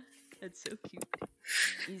 Yeah, that's so cute.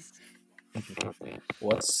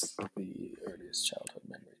 What's the earliest childhood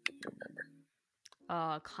memory that you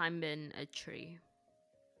remember? Climbing a tree.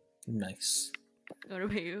 Nice. What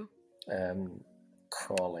about you?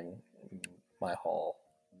 Crawling in my hall.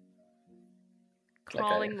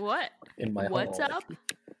 Crawling like what? In my What's hall. up?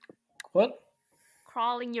 What?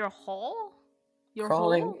 Crawling your hall? Your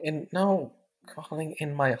crawling hole? Crawling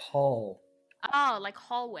in my hall. Oh, like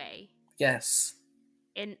hallway. Yes.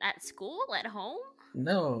 At school? At home?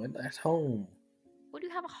 No, at home. What do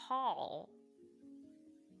you have a hall?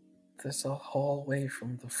 There's a hallway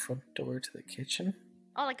from the front door to the kitchen.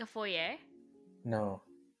 Oh, like a foyer? No.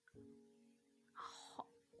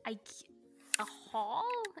 A hall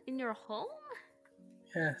in your home?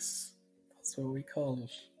 Yes, that's what we call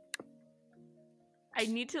it. I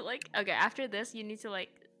need to okay, after this you need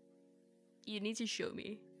to show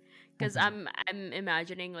me, because I'm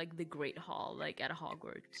imagining like the Great Hall like at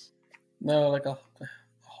Hogwarts. No, like a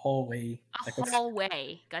hallway. A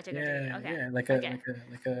hallway. Gotcha. Okay. Yeah, like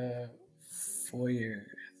a foyer.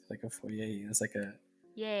 Like a foyer. It's like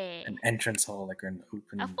an entrance hall, like an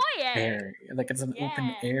open area. Like it's an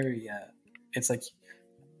open area. It's like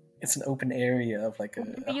it's an open area of like a.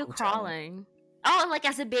 Where are you crawling? Oh, like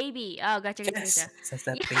as a baby. Oh, gotcha. Yes, as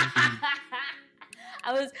that baby.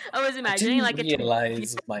 I was imagining like a.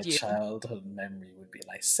 Realize my childhood memory would be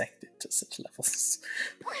dissected to such levels.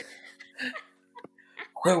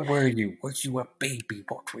 Where were you? Were you a baby?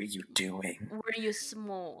 What were you doing? Were you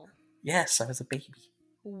small? Yes, I was a baby.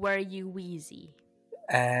 Were you wheezy?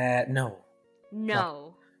 No.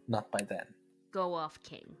 No. Not by then. Go off,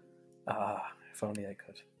 King. If only I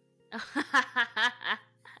could.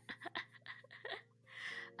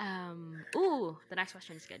 Ooh, the next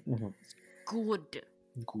question is good. Mhm. It's good.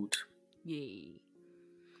 Good. Yay.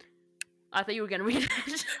 I thought you were gonna read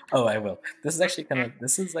it. Oh, I will. This is actually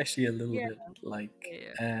a little Yeah. bit like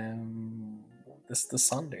Yeah. this the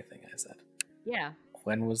Sonder thing I said. Yeah.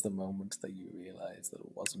 When was the moment that you realized that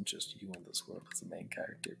it wasn't just you in this world as a main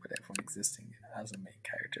character, but everyone existing as a main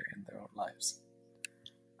character in their own lives?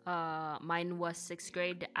 Mine was 6th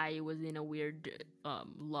grade. I was in a weird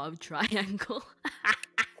love triangle.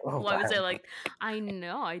 Oh, Why was I wow. like? I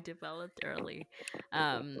know I developed early,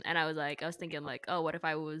 and I was thinking like, oh, what if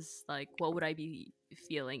I was like, what would I be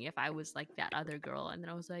feeling if I was like that other girl? And then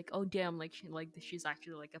I was like, oh damn, like she's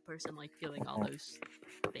actually like a person like feeling all those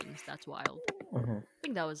things. That's wild. Mm-hmm. I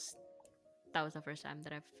think that was the first time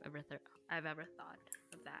that I've ever thought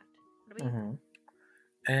of that. What about you?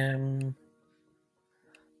 Mm-hmm.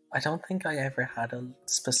 I don't think I ever had a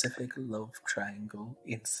specific love triangle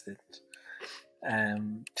incident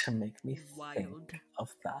to make me Wild. think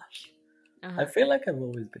of that. Uh-huh. I feel like I've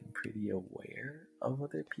always been pretty aware of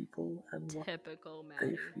other people and what Typical they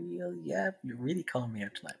Maddie. feel. Yeah, you're really calling me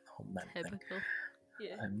out tonight, the whole man thing. Typical.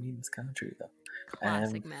 Yeah. I mean, it's kind of true though.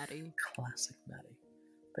 Classic Maddie. Classic Maddie.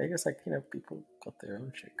 But I guess, like, people got their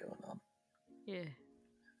own shit going on. Yeah.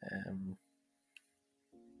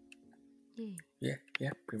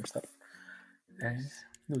 Yeah, pretty much that.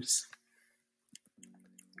 Nice.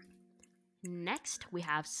 Next, we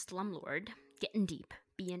have Slumlord, Getting Deep,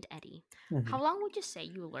 B and Eddie. Mhm. How long would you say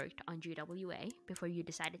you lurked on GWA before you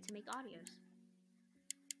decided to make audios?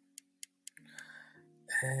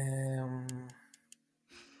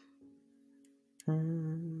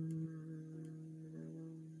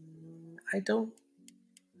 I don't.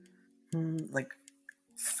 Like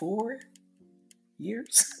 4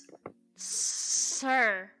 years?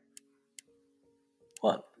 Sir,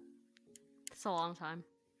 What? that's a long time.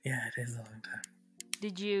 Yeah, it is a long time.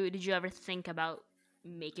 Did you ever think about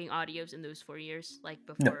making audios in those 4 years, like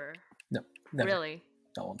before? No, never. Really?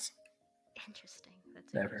 Not once. Interesting.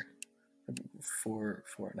 That's Never. interesting.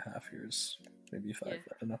 4.5 years, maybe 5. Yeah.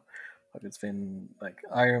 I don't know. Like, it's been like,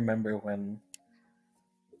 I remember when.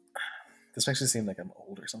 This makes me seem like I'm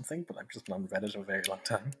old or something, but I've just been on Reddit a very long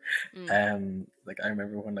time. Like, I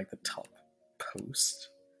remember when like the top post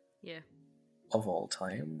Yeah. of all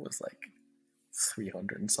time was like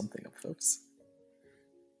 300 and something upvotes.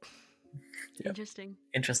 Yeah. Interesting.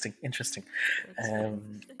 Interesting. That's interesting.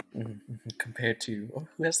 Compared to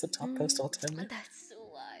who has the top post all time now? That's so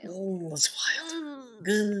wild. Oh, that's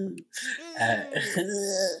wild.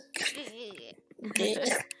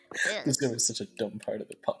 This is going to be such a dumb part of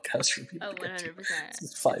the podcast for people. Oh, 100%. This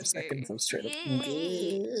is 5 seconds of straight up.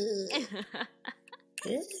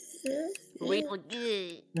 Real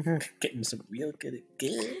good. Getting some real good at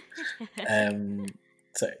good.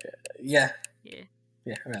 So yeah,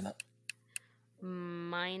 around that.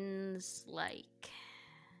 Mine's like,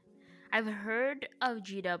 I've heard of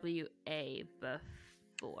GWA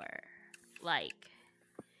before, like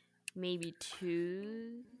maybe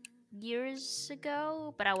 2 years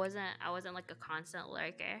ago, but I wasn't like a constant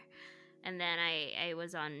lurker. And then I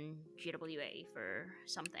was on GWA for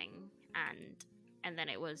something, and then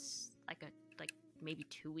it was like maybe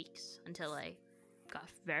 2 weeks until I got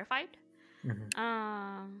verified.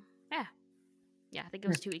 Yeah, I think it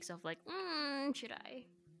was 2 weeks of like, should I?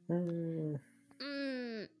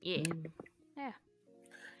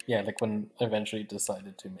 Yeah, like when I eventually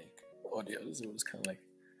decided to make audios, it was kind of like,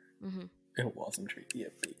 it wasn't really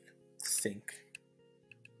a big think.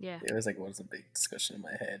 Yeah. It was like, it wasn't a big discussion in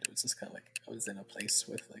my head. It was just kind of like, I was in a place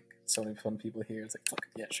with like so many fun people here. It's like, fuck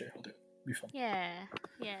it, yeah, sure, I'll do it. It'll be fun. Yeah.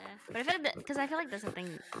 But I feel like because I feel like there's a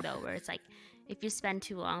thing though where it's like, if you spend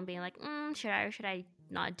too long being like, should I or should I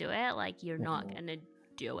not do it? Like, you're not gonna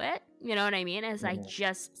do it. You know what I mean? It's like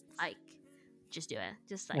just do it.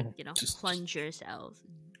 Just like just plunge yourself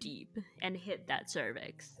deep and hit that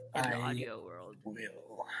cervix in the audio world.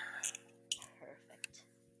 Will. Perfect.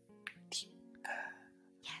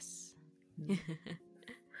 Yes.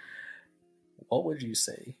 What would you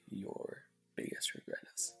say your biggest regret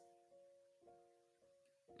is?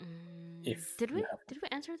 Did we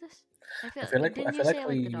answer this? I feel like we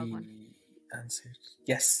answered.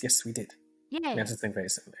 Yes, we did. Yeah. We answered something very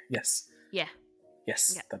similar. Yes. Yeah.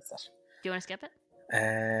 Yes, that's that. Do you want to skip it?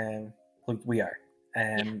 We are.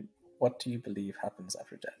 What do you believe happens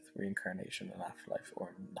after death? Reincarnation, an afterlife,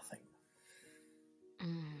 or nothing?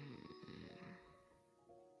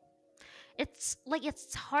 It's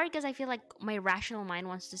hard because I feel like my rational mind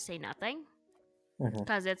wants to say nothing,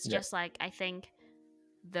 because it's Yep. just like, I think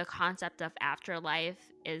the concept of afterlife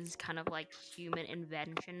is kind of like human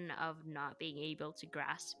invention of not being able to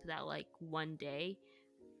grasp that like one day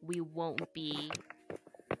we won't be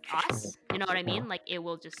us, you know what I mean, like it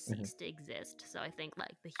will just cease to exist. So I think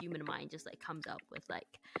like the human mind just like comes up with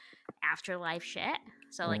like afterlife shit.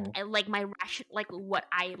 So like like my ration, like what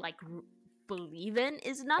I like believe in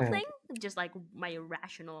is nothing, just like my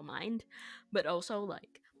rational mind. But also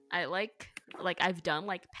like I like I've done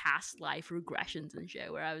like past life regressions and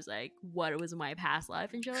shit where I was like, what was my past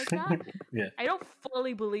life and shit like that. Yeah. I don't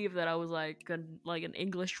fully believe that I was like an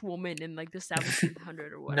English woman in like the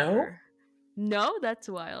 1700 or No? whatever. No, that's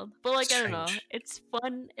wild. But like I don't know, Strange. it's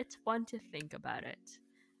fun. It's fun to think about it.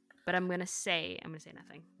 But I'm gonna say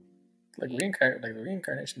nothing. Like Yeah. like the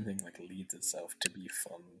reincarnation thing like leads itself to be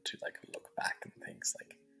fun to like look back and things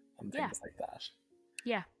like on Yeah. things like that.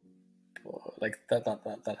 Yeah. But, like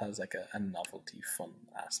that has like a novelty fun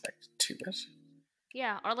aspect to it.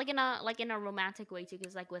 Yeah, or like in a romantic way too,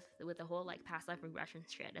 because like with the whole like past life regression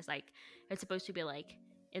shit, it's like it's supposed to be like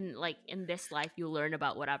in this life you learn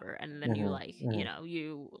about whatever, and then you like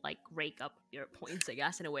you like rake up your points, I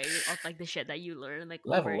guess, in a way of like the shit that you learn like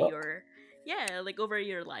over Level up. your like over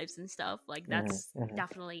your lives and stuff. Like that's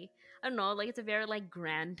definitely, I don't know, like it's a very like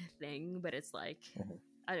grand thing, but it's like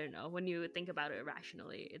I don't know, when you think about it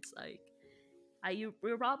rationally, it's like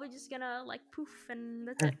you're probably just gonna like poof and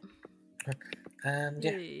that's it.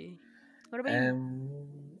 Yeah. What about you?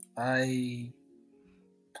 I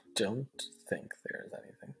don't think there is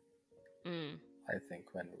anything. Mm. I think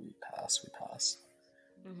when we pass, we pass.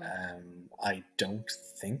 Mm-hmm. I don't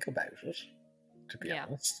think about it, to be Yeah.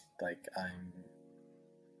 honest. Like, I'm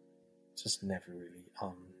just never really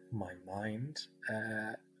on my mind.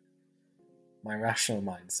 My rational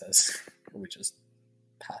mind says we just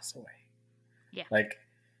pass away. Yeah. Like,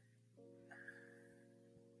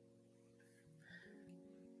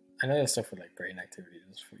 I know there's stuff with like brain activity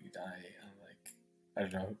just before you die, and like I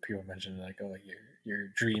don't know, people mention like, oh, you're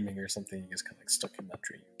dreaming or something, you just kind of like stuck in that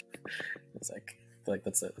dream. It's like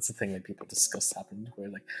that's a thing that people discuss happened where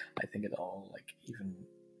like I think it all like even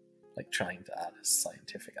like trying to add a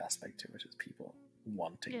scientific aspect to it is people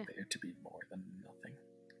wanting there to be more than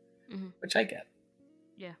nothing, which I get.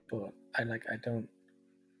 Yeah. But I don't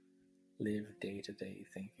live day to day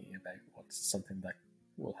thinking about what's something that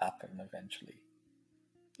will happen eventually.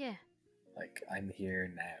 Yeah. Like, I'm here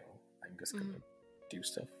now. I'm just gonna do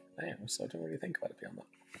stuff now, so I don't really think about it beyond that.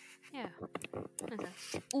 Yeah.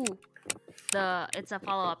 Okay. Ooh, it's a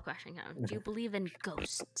follow-up question. Do you believe in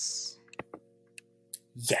ghosts?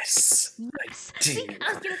 Yes, Yes. I do. See,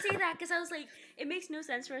 I was gonna say that because I was like, it makes no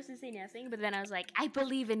sense for us to say nothing. But then I was like, I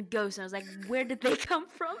believe in ghosts. And I was like, where did they come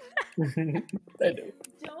from? I know.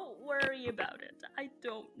 Don't worry about it. I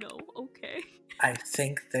don't know. Okay. I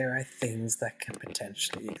think there are things that can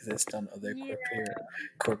potentially exist on other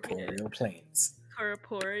corporeal planes.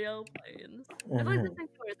 Corporeal planes. I feel like the thing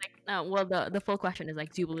is like, well, the full question is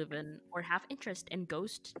like, do you believe in or have interest in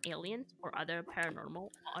ghosts, aliens, or other paranormal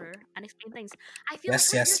or unexplained things? I feel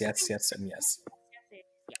yes, like yes, yes, yes, and yes.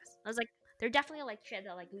 Yes. I was like, they're definitely like shit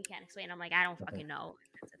that like we can't explain. I'm like, I don't fucking know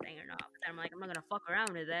if it's a thing or not. But then I'm like, I'm not gonna fuck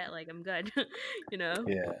around with it. Like, I'm good, you know?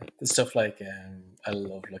 Yeah, the stuff like I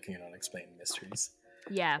love looking at unexplained mysteries.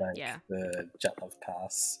 Yeah, like the Jatlov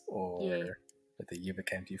Pass or like the Yuba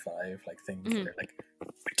County 5, like things that are like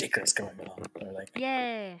ridiculous going on. Or like,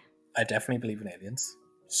 I definitely believe in aliens.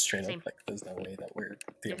 Straight up, like there's no way that we're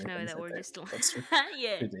the only ones out there. That's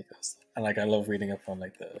ridiculous. And like I love reading up on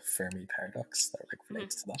like the Fermi paradox that like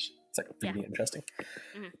relates to that. It's like really interesting.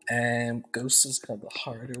 Ghosts is kind of the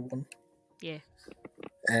harder one. Yeah.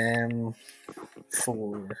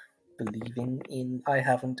 For believing in, I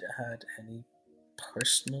haven't had any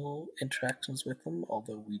personal interactions with them,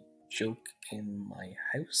 although we joke in my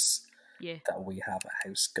house that we have a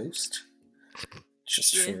house ghost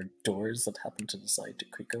just for doors that happen to decide to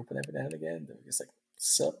creak open every now and again. They're just like,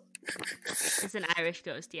 sup. It's an Irish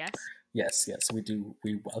ghost, yes? Yes,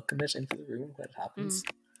 we welcome it into the room when it happens.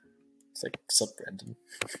 It's like, sup, Brendan.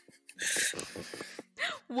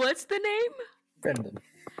 What's the name? Brendan.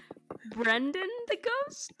 Brendan the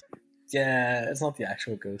ghost? Yeah, it's not the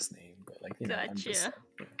actual ghost name, but like, you know, I'm just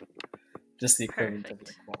just the equivalent of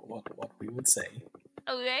like what we would say.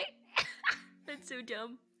 Okay. That's so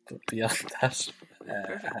dumb. But beyond that,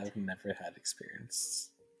 I have never had experience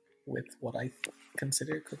with what I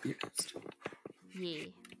consider could be a ghost. Yeah.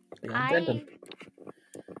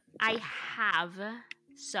 I have.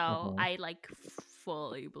 So I like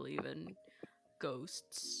fully believe in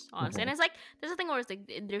ghosts, honestly. And it's like there's a thing where it's like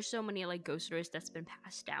there's so many like ghost stories that's been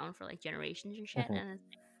passed down for like generations and shit. And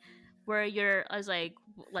it's where you're, I was like,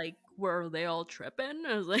 were they all tripping?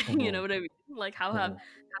 I was like, you know Mhm, what I mean? Like, mhm,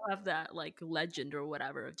 how have that like legend or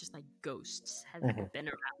whatever of just like ghosts has like mhm, been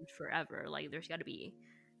around forever? Like, there's got to be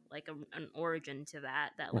like an origin to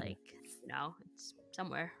that mhm, like, it's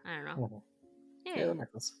somewhere. I don't know. mhm. Yeah, Yeah, that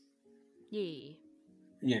makes sense. yeah,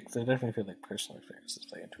 Yeah, because I definitely feel like personal experiences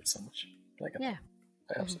play into it so much. I get that. yeah,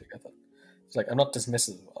 I hmm, absolutely get that. It's like I'm not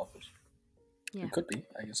dismissive of it. yeah, It could be.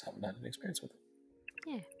 I just haven't had an experience with it.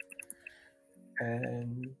 yeah.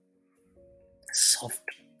 Um, soft,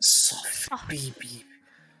 soft, Soft, baby,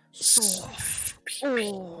 soft. soft, baby.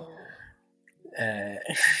 Oh, Uh,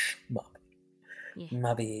 mob, yeah,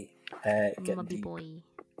 mobby, getting mubby deep. boy.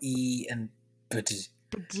 E and buddy,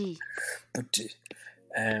 Buddy. buddy.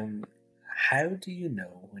 Um, how do you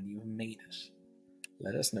know when you've made it?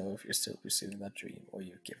 Let us know if you're still pursuing that dream or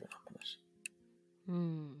you've given up on it.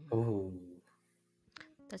 Hmm. Oh,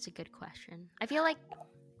 That's a good question. I feel like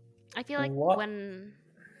what? when,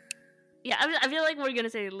 yeah, I feel like we're gonna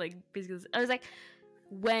say like basically. I was like,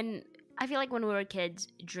 when I feel like when we were kids,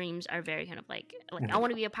 dreams are very kind of like I Mhm,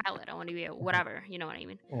 want to be a pilot, I want to be a mhm, whatever, you know what I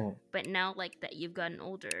mean. mhm, But now like that you've gotten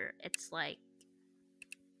older, it's like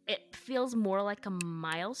it feels more like a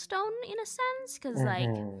milestone in a sense because like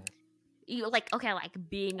mhm, you like okay like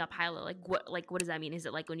being a pilot like what does that mean? Is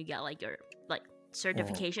it like when you get like your like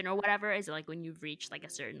mhm. certification or whatever? Is it like when you've reached like a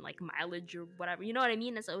certain like mileage or whatever, you know what I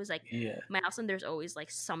mean? It's always like Yeah. milestone, there's always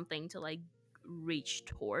like something to like reach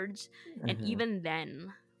towards, and Mhm. even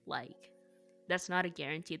then like that's not a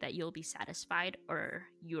guarantee that you'll be satisfied or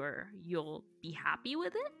you'll be happy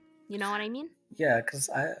with it, you know what I mean?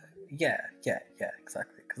 Yeah, yeah,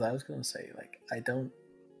 exactly. Because I was gonna say, like, I don't.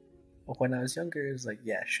 When I was younger, it was like,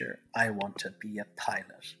 yeah, sure, I want to be a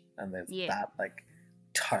pilot, and there's Yeah, that like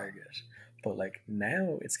target. But like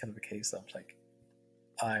now, it's kind of a case of like,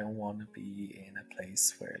 I want to be in a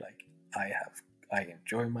place where like I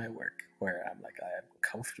enjoy my work, where I'm like I am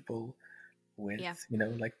comfortable with yeah,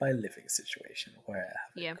 like my living situation, where I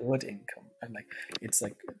have yeah, a good income, and like it's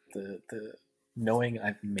like the knowing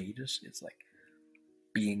I've made it is like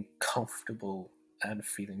being comfortable and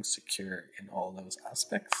feeling secure in all those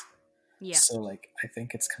aspects. yeah, So like I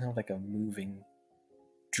think it's kind of like a moving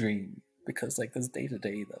dream because like there's day to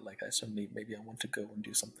day that like I suddenly maybe I want to go and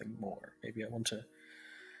do something more. Maybe I want to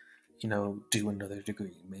do another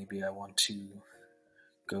degree. Maybe I want to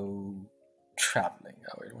go traveling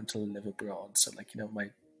or I want to live abroad. So like my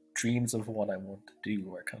dreams of what I want to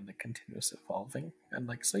do are kind of like continuous evolving. And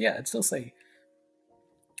like so yeah, I'd still say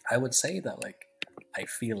I would say that like I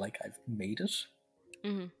feel like I've made it,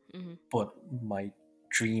 mm-hmm, mm-hmm. but my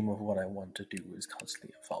dream of what I want to do is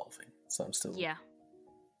constantly evolving. So I'm still Yeah,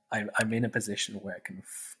 I'm in a position where I can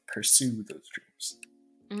pursue those dreams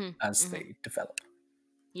mm-hmm, as mm-hmm. they develop.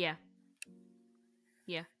 Yeah,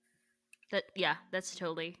 yeah, that's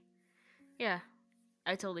totally, yeah,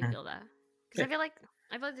 I totally Mm. feel that because Yeah. I feel like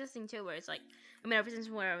this thing too, where it's like, I mean, ever since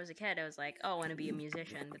when I was a kid, I was like, oh, I want to be a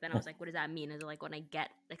musician, but then I was like, what does that mean? Is it like when I get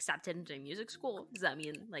accepted into music school? Does that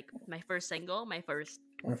mean like my first single, my first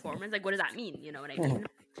Mhm. performance? Like, what does that mean? You know what I Mhm. mean?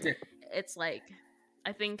 Yeah. It's like,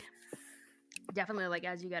 I think definitely like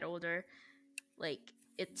as you get older, like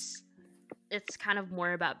it's kind of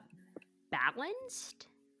more about balanced.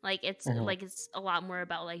 Mhm. It's a lot more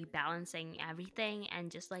about like balancing everything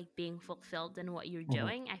and just like being fulfilled in what you're Mhm.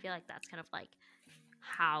 doing. I feel like that's kind of like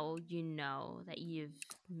how you know that you've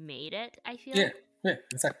made it, I Yeah. feel. Yeah.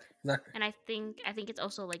 Exactly. Exactly. And I think it's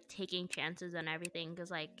also like taking chances and everything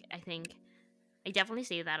because like I definitely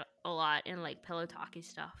say that a lot in like pillow talky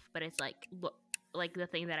stuff, but it's like look, like the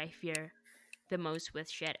thing that I fear the most with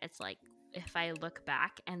shit, it's like if I look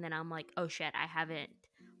back and then I'm like, oh shit, I haven't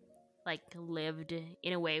like lived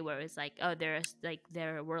in a way where it's like, oh,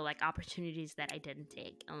 there were like opportunities that I didn't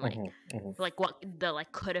take and Mhm. Mhm. like what the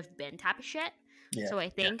like could have been type of shit. Yeah. So I Yeah.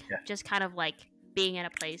 think Yeah. just kind of like being in a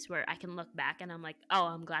place where I can look back and I'm like, oh,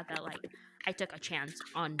 I'm glad that like I took a chance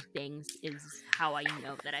on things is how I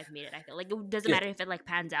know that I've made it. I feel like it doesn't Yeah. matter if it like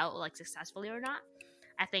pans out like successfully or not.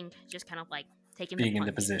 I think just kind of like taking the Being in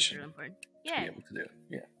the plunge is position really important. to be Yeah. able to do it.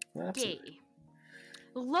 Yeah. Absolutely. Yay.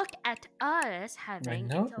 Look at us I having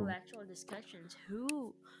know. intellectual discussions.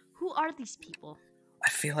 Who are these people? I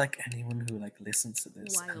feel like anyone who like listens to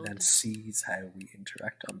this and then Wild. sees how we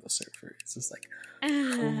interact on the server is just like,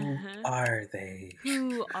 who are they?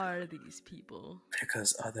 Who are these people?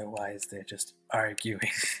 Because otherwise they're just arguing.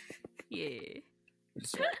 Yeah. Which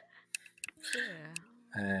is right. Yeah.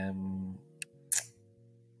 Um,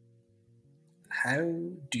 how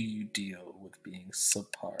do you deal with being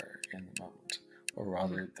subpar in the moment? or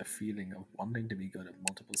rather the feeling of wanting to be good at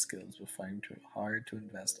multiple skills but finding it hard to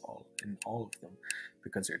invest all of them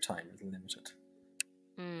because your time is limited.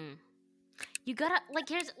 Mm. You gotta like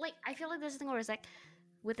here's like I feel like this thing where it's like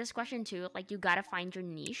with this question too, like you gotta find your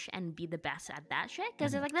niche and be the best at that shit.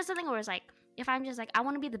 Because Mhm. like that's the thing where it's like if I'm just like I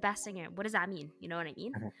want to be the best singer, what does that mean? You know what I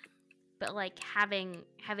mean? Mhm. But like having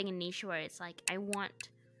a niche where it's like I want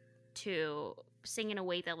to sing in a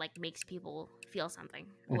way that like makes people feel something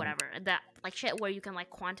or Mhm. whatever, that like shit where you can like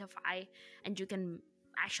quantify and you can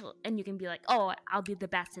actually and you can be like, oh, I'll be the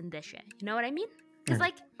best in this shit. You know what I mean? Because Mhm.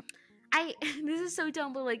 like I this is so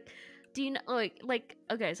dumb, but like, do you know like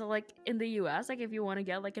okay, so like in the US, like if you want to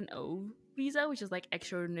get like an O visa, which is like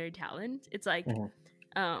extraordinary talent, it's like Mhm.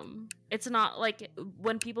 it's not like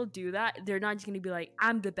when people do that, they're not just gonna be like,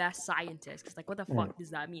 I'm the best scientist, because like what the Mhm. fuck does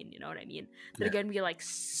that mean? You know what I mean? They're Yeah. gonna be like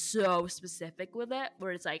so specific with it,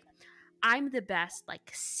 where it's like, I'm the best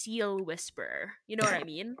like seal whisperer. You know what I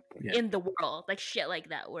mean? Yeah. In the world, like shit like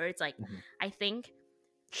that, where it's like, Mhm. I think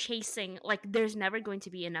chasing like there's never going to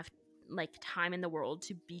be enough like time in the world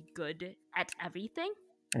to be good at everything,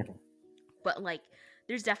 Mhm. but like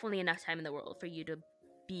there's definitely enough time in the world for you to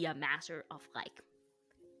be a master of like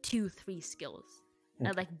 2-3 skills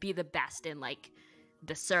and like be the best in like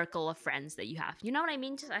the circle of friends that you have. You know what I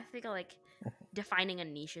mean? Just I think like defining a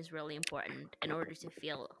niche is really important in order to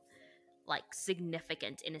feel like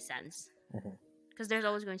significant in a sense, Mhm. because there's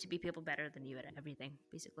always going to be people better than you at everything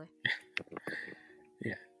basically.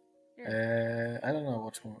 Yeah. Yeah. I don't know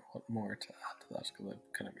what more to add to that because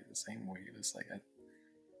I'd kind of be the same way. It's like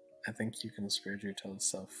I think you can spread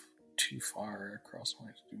yourself too far across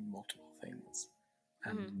wanting to do multiple things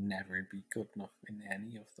and Mm-hmm. never be good enough in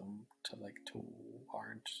any of them to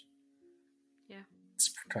warrant Yeah.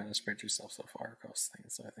 trying to spread yourself so far across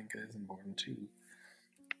things. So I think it is important to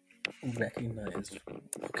recognize,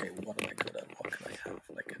 okay, what am I good at? What can I have?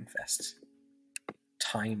 Like invest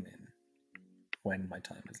time in when my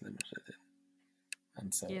time is limited in.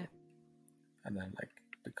 And so, Yeah. and then like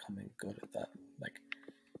becoming good at that, like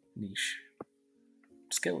niche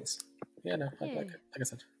skills. Yeah, no, Yeah. like I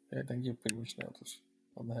said, I think you pretty much nailed it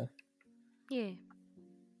on the head. Yeah.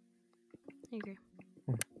 I agree.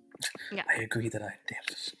 Hmm. Yeah. I agree that I nailed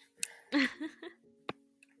it.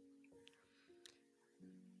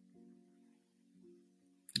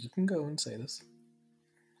 You can go and say this.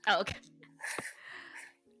 Oh, okay.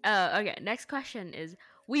 Okay. Next question is: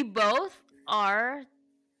 we both are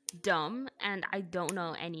dumb, and I don't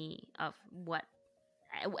know any of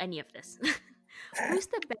this. Who's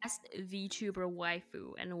the best VTuber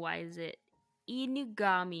waifu, and why is it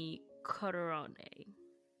Inugami Korone?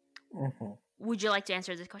 Mm-hmm. Would you like to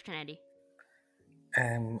answer this question, Andy?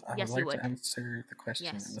 I would Yes, you like to would. answer the question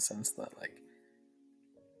in Yes. the sense that, like,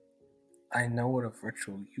 I know what a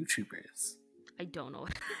virtual YouTuber is. I don't know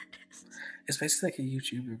what that is. It's basically like a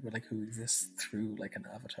YouTuber, but like who exists through like an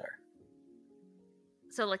avatar.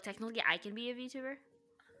 So, like, technically, I can be a VTuber?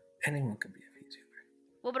 Anyone can be a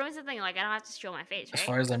VTuber. Well, but I'm just thinking, like, I don't have to show my face, right? As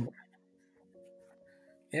far as I'm,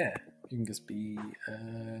 yeah, you can just be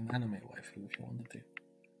an anime waifu if you wanted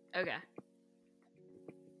to. Okay.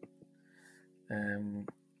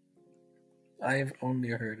 I've only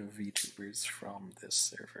heard of VTubers from this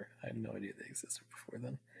server. I had no idea they existed before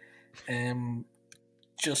then.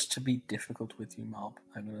 Just to be difficult with you, Mob,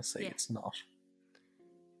 I'm gonna say it's not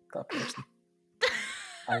that person.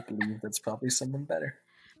 I believe that's probably someone better.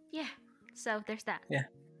 Yeah. So there's that. Yeah.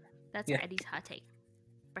 That's Eddie's hot take.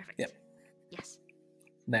 Perfect. Yep. Yes.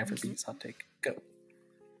 Never beats hot take. Go.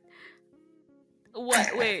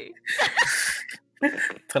 What? Wait.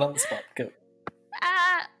 Put on the spot. Go.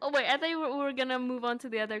 Oh wait. I thought we were gonna move on to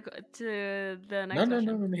the other to the next question.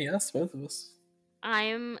 No. He asked both of us.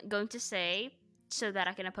 I'm going to say, so that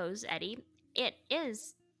I can oppose Eddie, it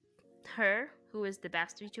is her who is the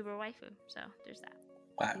best VTuber waifu. So there's that.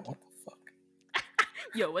 Wow. What the fuck?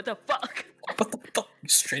 Yo, what the fuck? What the fuck?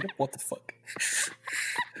 Straight up, what the fuck?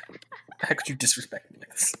 How could you disrespect me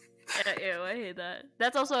like this? Ew, I hate that.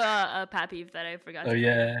 That's also a pet peeve that I forgot. Oh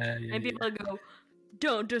yeah. And people go,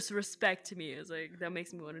 "Don't disrespect me." It's like that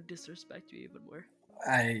makes me want to disrespect you even more.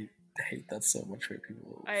 I hate that so much where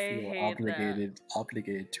people feel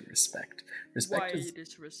obligated to respect. Respect Why are is you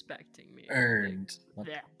disrespecting me? earned, like,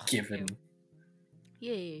 not given.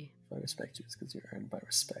 Yeah. If I respect you, it's because you're earned by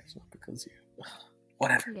respect, not because you.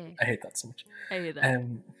 Whatever. Yeah. I hate that so much. I hate that.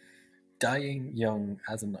 Dying young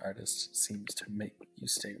as an artist seems to make you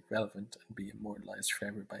stay relevant and be immortalized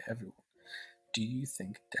forever by everyone. Do you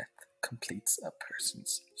think death completes a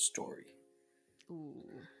person's story? Ooh.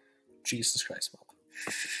 Jesus Christ, Mob.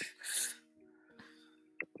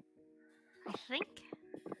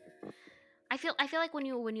 I feel like when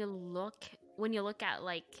you look at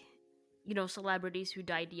like, celebrities who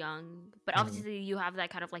died young, but Mhm, obviously you have that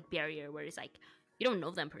kind of like barrier where it's like you don't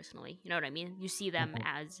know them personally. You know what I mean? You see them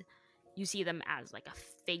as like a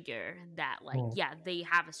figure that like, mhm. yeah, they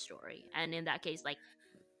have a story, and in that case, like,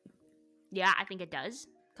 yeah, I think it does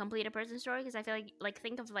complete a person's story, because I feel like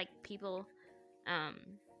think of like people um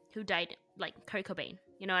who died, like Kurt Cobain.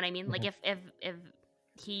 You know what I mean? Like Mhm, if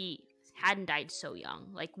he hadn't died so young,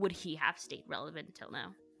 like would he have stayed relevant until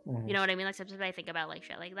now? You mhm, know what I mean? Like sometimes I think about like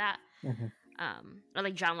shit like that. mhm. Or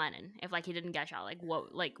like John Lennon, if like he didn't get shot,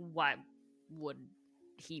 what would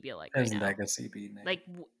he be like right His now? legacy be now? Like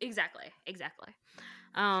exactly.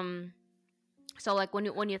 Um, so like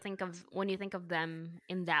when you think of them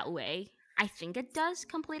in that way, I think it does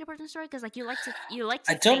complete a person's story, because like you like to think.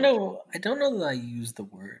 I don't know that I use the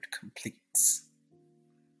word completes.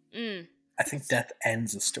 Mm, I think it's death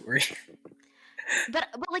ends a story. but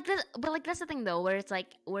like that's the thing though, where it's like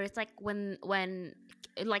when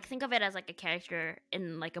like think of it as like a character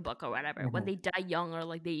in like a book or whatever, when Mhm, they die young, or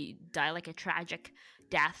like they die like a tragic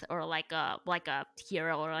death, or like a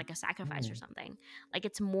hero, or like a sacrifice or mhm. something. Like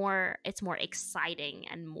it's more exciting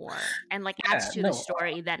and like adds Yeah, to the no,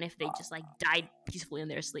 story than if they just like died peacefully in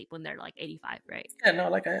their sleep when they're like 85, right? yeah, no.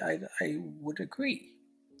 Like I would agree,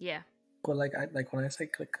 Yeah. but like I like when I say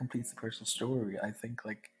like completes the person's story, I think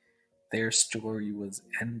like their story was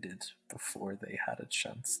ended before they had a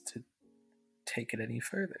chance to take it any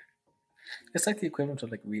further. It's like the equivalent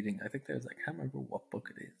of like reading. I think there's like I can't remember what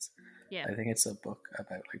book it is. Yeah. I think it's a book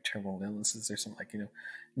about like terminal illnesses or something, like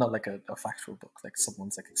not like a factual book, like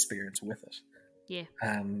someone's like experience with it. Yeah.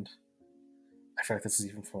 And I feel like this is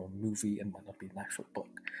even from a movie and might not be an actual book,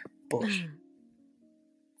 but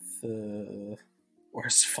the or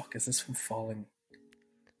fuck is this from Falling?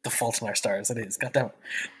 The Fault in Our Stars. It is. Goddamn it.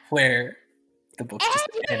 Where the book just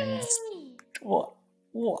ends. Eddie! What?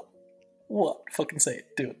 What? What? Fucking say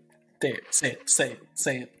it. Do it. There. Say it. Say it.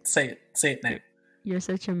 Say it. Say it. Say it now. You're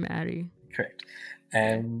such a Maddie. Correct.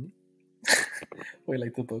 Yeah. Um, where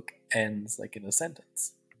like the book ends like in a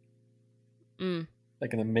sentence, Mm.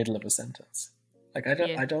 like in the middle of a sentence. Like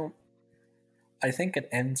Yeah. I don't. I think it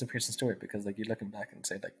ends a person's story because like you're looking back and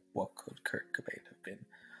say like, what could Kurt Cobain have been?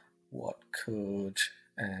 What could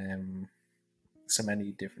so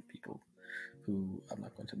many different people who I'm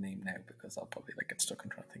not going to name now because I'll probably like get stuck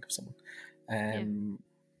and trying to think of someone. Yeah.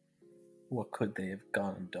 What could they have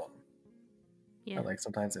gone and done? Yeah. And like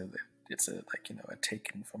sometimes it's a like a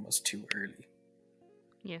taken from us too early.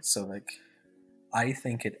 Yeah. So like I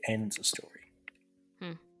think it ends a story.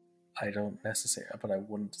 Hmm. I don't necessarily, but I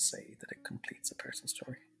wouldn't say that it completes a person's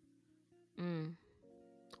story. Mm.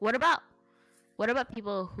 What about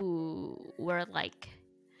people who were like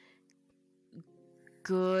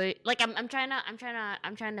good? Like I'm trying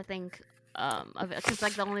to think of it, because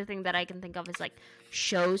like the only thing that I can think of is like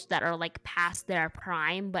shows that are like past their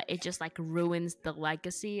prime, but it just like ruins the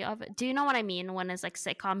legacy of it. Do you know what I mean? When it's like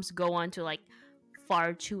sitcoms go on to like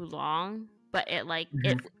far too long, but it like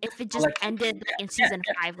Mm-hmm. it if it Well, just like ended like in yeah, season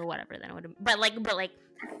yeah. 5 or whatever, then it would. But like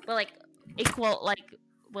equal like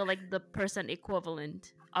well like the person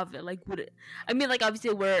equivalent of it, like would it, I mean, like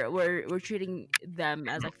obviously we're treating them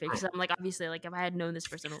as like fake. So I'm like, obviously, like if I had known this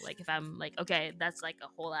person, like if I'm like, okay, that's like a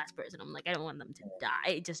whole ass person, I'm like, I don't want them to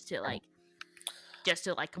die just to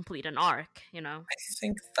like complete an arc, you know? I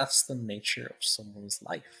think that's the nature of someone's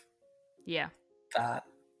life. Yeah. That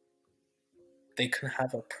they can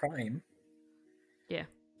have a prime, Yeah.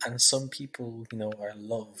 and some people, are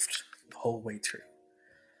loved the whole way through,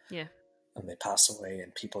 Yeah. and they pass away,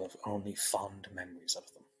 and people have only fond memories of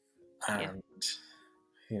them. Yeah.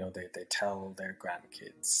 And they tell their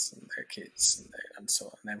grandkids and their kids and so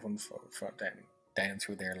on, and everyone from down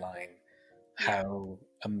through their line Yeah. how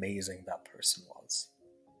amazing that person was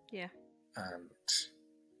Yeah. and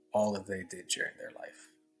all that they did during their life.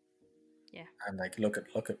 Yeah. And like look at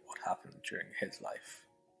what happened during his life.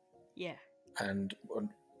 Yeah. And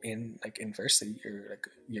in like inversely,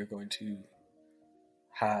 you're going to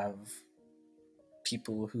have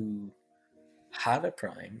people who had a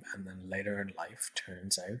prime and then later in life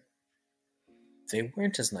turns out they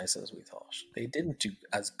weren't as nice as we thought. They didn't do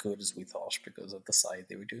as good as we thought because of the side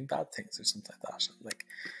they were doing bad things or something like that. Like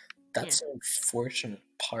Yeah. that's an unfortunate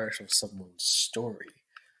part of someone's story.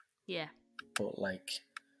 Yeah. But like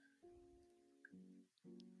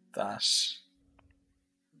that,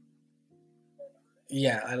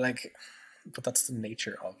 yeah, I like, but that's the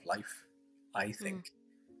nature of life, I Mm. think.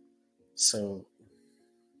 So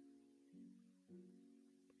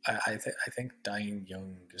I think dying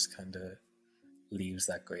young just kind of leaves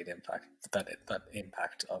that great impact, that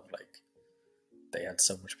impact of like they had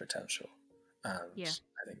so much potential, And Yeah.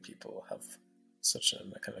 I think people have such a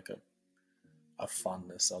kind of like a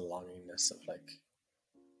fondness, a longingness of like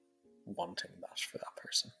wanting that for that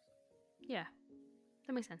person. Yeah.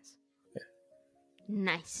 That makes sense. Yeah.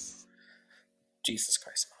 Nice. Jesus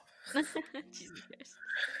Christ, Mom. Jesus Christ.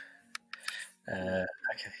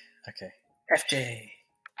 Okay. FJ,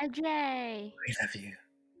 LJ. we love you.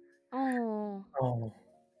 Oh. Oh.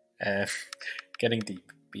 Uh, getting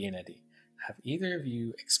deep, B and Eddie. Have either of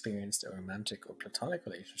you experienced a romantic or platonic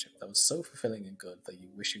relationship that was so fulfilling and good that you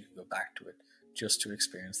wish you could go back to it just to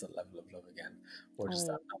experience that level of love again? Or does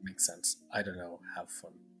that Oh. not make sense? I don't know. Have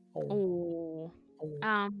fun. Oh. Oh.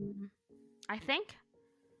 Oh. I think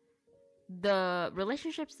the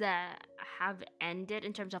relationships that have ended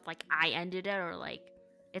in terms of like I ended it or like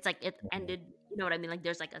it's like it ended, you know what I mean, like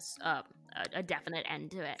there's like a definite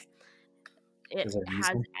end to it. It There's a has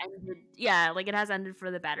reason. ended, yeah, like it has ended for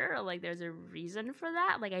the better, or like there's a reason for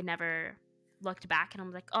that. Like I never looked back and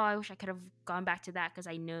I'm like, oh, I wish I could have gone back to that, because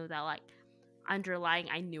I know that like underlying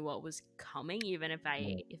I knew what was coming, even if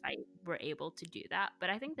I were able to do that. But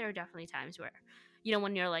I think there are definitely times where, you know,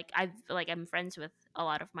 when you're like I'm friends with a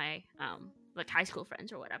lot of my like high school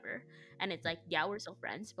friends or whatever, and it's like, yeah, we're still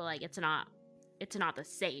friends, but like it's not the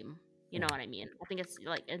same, you know what I mean? I think it's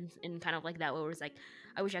like in kind of like that way where it's like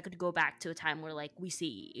I wish I could go back to a time where like we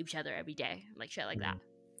see each other every day, like shit like that,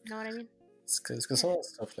 you know what I mean? Because Yeah. some of the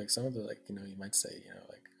stuff, like some of the, like, you know, you might say, you know,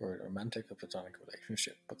 like, or a romantic or platonic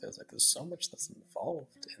relationship, but there's so much that's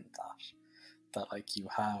involved in that like you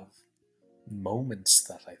have moments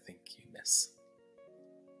that I think you miss,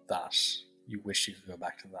 that you wish you could go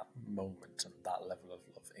back to that moment and that level of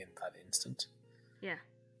love in that instant. Yeah.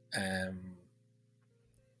 Um,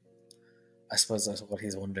 I suppose that's what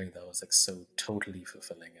he's wondering though, is like so totally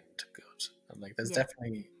fulfilling and good. And like, there's Yeah.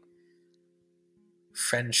 definitely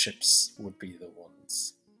friendships would be the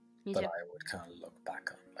ones Me that too. I would kind of look back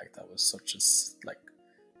on. Like that was such a like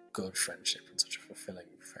good friendship and such a fulfilling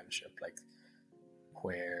friendship. Like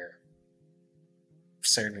where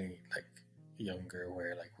certainly like younger,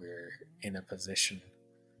 where like we're in a position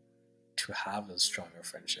to have as strong a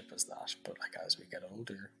friendship as that. But like as we get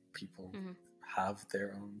older, people Mm-hmm. have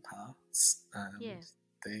their own paths and Yeah.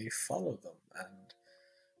 they follow them. And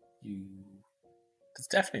you, there's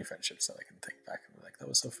definitely friendships that I can think back and be like, that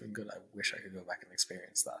was so fucking good. I wish I could go back and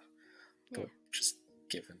experience that. Yeah. But just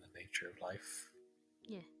given the nature of life,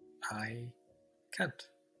 Yeah. I can't.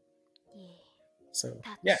 Yeah. So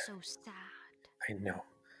That's yeah, so sad. I know.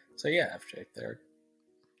 So yeah, FJ, there are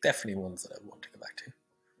definitely ones that I want to go back to.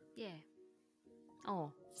 Yeah.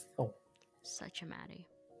 Oh, Oh, such a Maddie.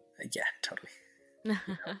 yeah, totally.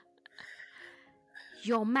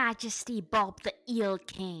 Your Majesty Bob the Eel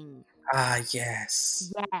King. Ah,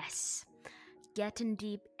 yes. Yes. Getting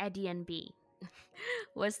deep, Eddie and B.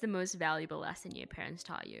 What's the most valuable lesson your parents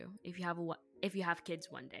taught you? If you have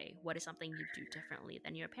kids one day, what is something you do differently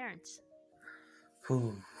than your parents?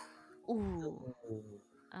 Ooh. Ooh.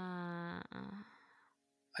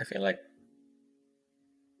 I feel like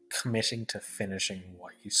committing to finishing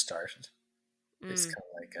what you started is Mm, kind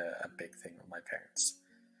of like a big thing with my parents.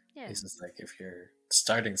 yeah. It's just like if you're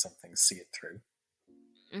starting something, see it through.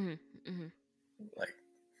 Mhm. Mhm. Like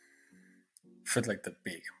for like the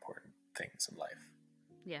big important things in life.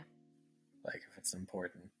 Yeah. Like if it's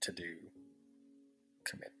important to do,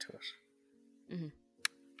 commit to it. Mhm.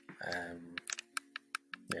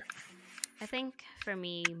 Yeah. I think for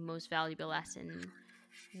me, most valuable lesson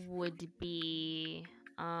would be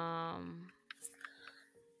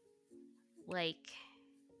like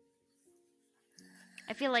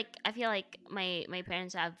I feel like my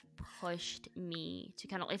parents have pushed me to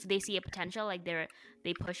kind of, if they see a potential, like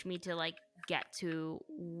they push me to like get to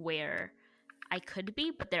where I could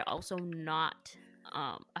be, but they're also not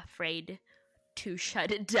afraid to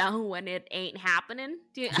shut it down when it ain't happening.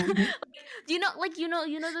 Do you know, like, you know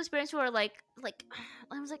those parents who are like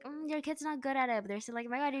I was like, your kid's not good at it, but they're still like,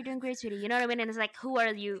 my God, you're doing great, sweetie. You know what I mean? And it's like, who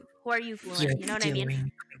are you You're fooling? You know what I mean?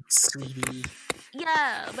 doing great, sweetie.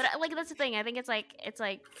 Yeah, but like that's the thing. I think it's like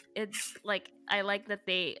I like that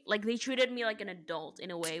they treated me like an adult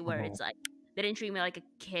in a way where Mhm, it's like they didn't treat me like a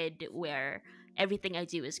kid where everything I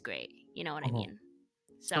do is great. You know what I mhm. mean?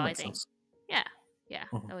 So That I makes think, sense. yeah, yeah,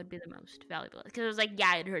 Mhm. that would be the most valuable, because it was like,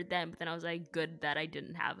 yeah, it hurt them, but then I was like, good that I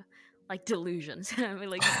didn't have like delusions. I mean,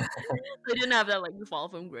 like I didn't have that like fall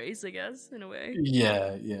from grace, I guess, in a way.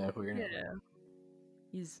 Yeah, we're gonna have Yeah,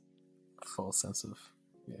 he's a full sense of,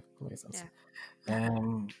 yeah, that makes sense. yeah,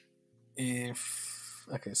 Um, if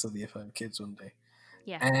okay, so if I have kids one day,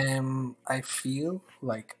 yeah. I feel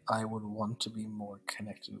like I would want to be more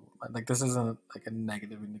connected. Like this isn't like a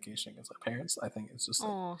negative indication against my parents. I think it's just like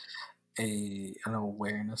Oh, an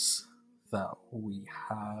awareness that we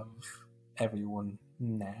have, everyone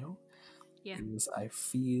now, Yeah. is I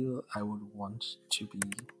feel I would want to be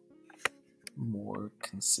more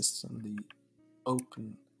consistently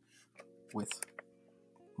open with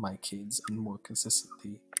my kids and more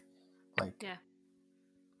consistently like, Yeah.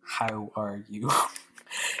 how are you?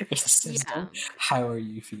 It's a Yeah. system. How are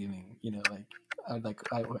you feeling? You know, like I'd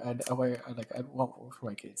want for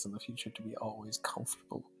my kids in the future to be always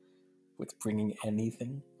comfortable with bringing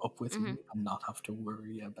anything up with Mm-hmm. me and not have to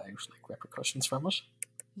worry about like repercussions from it.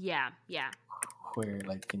 Yeah. Yeah. Where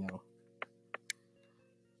like, you know,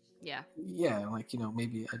 Yeah. yeah, like, you know,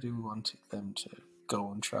 maybe I do want them to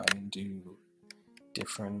go and try and do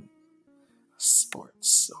different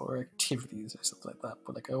sports or activities or something like that.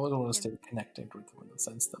 But like, I always want to Yeah. stay connected with them in the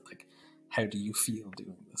sense that like, how do you feel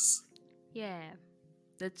doing this? Yeah.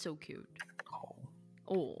 That's so cute. Oh,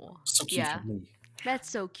 Oh. so cute Yeah. of me. That's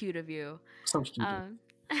so cute of you. So cute. Um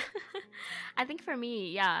I think for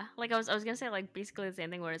me, yeah, like I was gonna say like basically the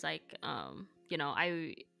same thing where it's like, you know,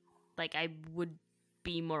 I would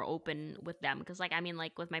be more open with them because like I mean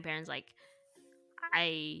like with my parents like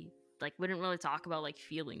I like wouldn't really talk about like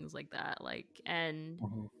feelings like that like and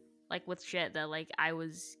Mm-hmm. like with shit that like I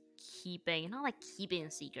was keeping not like keeping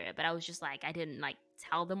a secret but I was just like I didn't like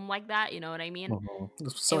tell them like that, you know what I mean? Mm-hmm.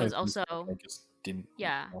 It Sorry, was also I just didn't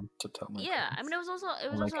yeah. want to tell my Yeah, I mean parents. it was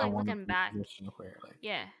Like, also I like want to looking be in back. a position where like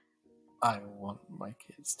Yeah. I want my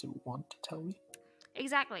kids to want to tell me.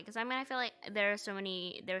 Exactly, because I mean, I feel like there are so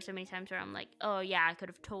many times where I'm like, oh yeah, I could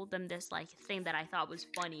have told them this like thing that I thought was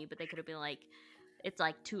funny, but they could have been like, it's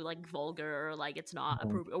like too like vulgar or like it's not Mm-hmm.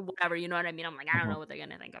 appropriate or whatever. You know what I mean? I'm like, I don't Mm-hmm. know what they're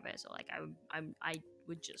gonna think of it, so like I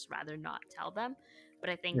would just rather not tell them. But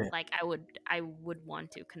I think Yeah. like I would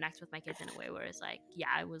want to connect with my kids in a way where it's like, yeah,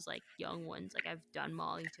 I was like young ones, like I've done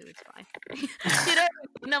Molly too, it's fine. You know?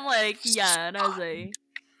 And I'm like, yeah, and I was like.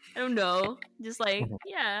 I don't know, just like Mm-hmm.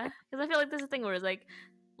 yeah, because I feel like there's a thing where it's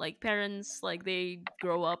like parents like they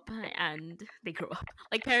grow up and they grow up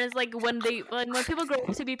like parents like when people grow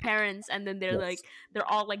up to be parents and then they're Yes. like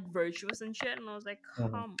they're all like virtuous and shit and I was like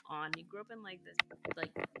Mm-hmm. come on you grew up in like this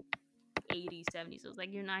like 80s 70s. I was like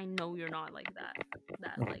I know you're not like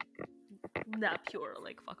Mm-hmm. like that pure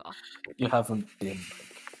like fuck off. You haven't been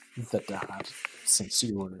like the dad since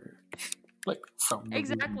you were like from the womb.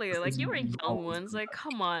 Exactly, like you were You've young always ones been like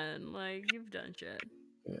come on like you've done shit,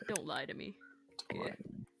 that. Yeah, don't lie to me. don't Yeah.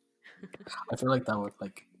 lie. I feel like that would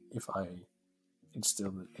like if I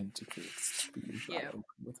instilled it into kids to be that Yeah. open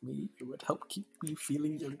with me, it would help keep me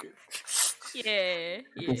feeling younger. Yeah,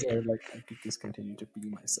 Because yeah. I could just continue to be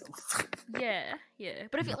myself. Yeah, yeah.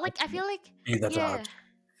 But Not I have to feel like be the yeah, dad.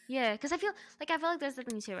 yeah. Because I feel like there's the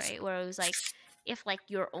thing too, right? Where it was like, if like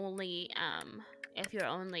your only if your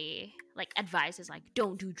only like advice is like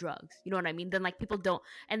don't do drugs, you know what I mean? Then like people don't,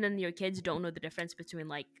 and then your kids don't know the difference between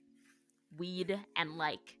like weed and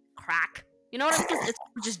like crack. You know what I mean? Because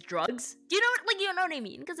it's just drugs. Do you know like you know what I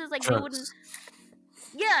mean? Because it's like they wouldn't. Drugs.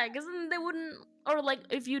 Yeah, because then they wouldn't, or like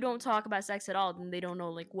if you don't talk about sex at all, then they don't know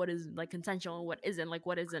like what is like consensual and what isn't,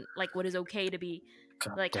 like what is okay to be,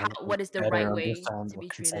 God like how damn it, I what is the better right way understand to what be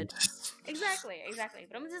consent treated. is. Exactly, exactly.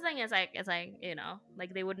 But I'm just saying it's like you know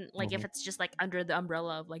like they wouldn't like if Mm-hmm. it's just like under the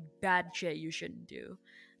umbrella of like bad shit you shouldn't do,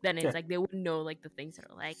 then Yeah. it's like they wouldn't know like the things that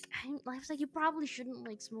are like I was like you probably shouldn't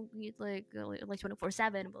like smoke weed like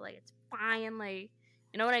 24/7, but like it's fine like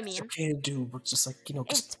you know what I It's mean? okay to do, but just like, you know,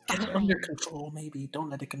 just It's get it under fine. control, maybe. Don't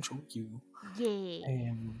let it control you. Yeah.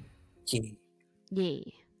 Yeah. Yeah.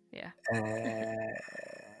 Yeah. Uh,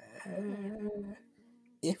 Yeah.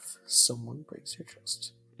 if someone breaks your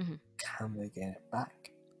trust, Mhm. can they get it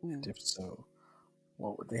back? And Ooh. if so,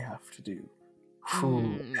 what would they have to do?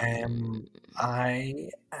 Whew, Mm. I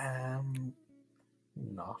am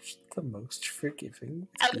not the most forgiving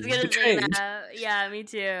I with was being gonna say betrayed. that. Yeah, me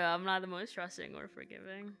too. I'm not the most trusting or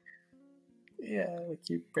forgiving. Yeah, like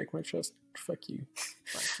you break my trust, fuck you.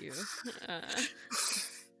 Fuck you. Uh,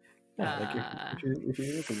 Yeah, like uh, if you're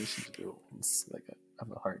in a position to do it once, like I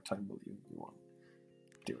have a hard time believing you won't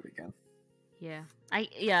do it again. yeah.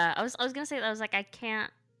 I was gonna say that I was like I can't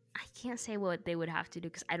say what they would have to do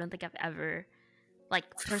because I don't think I've ever like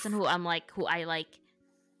person who I'm like who I like.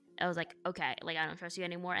 I was like okay, like I don't trust you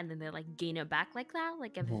anymore, and then they like gain it back like that.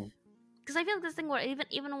 Like if Mm-hmm. because I feel like this thing where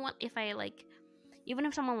if I like even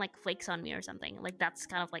if someone like flakes on me or something, like that's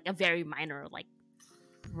kind of like a very minor like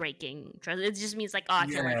breaking trust. It just means like oh I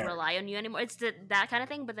can't like Yeah. rely on you anymore. It's that kind of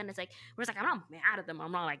thing. But then it's like where it's like I'm not mad at them.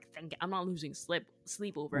 I'm not like thinking I'm not losing sleep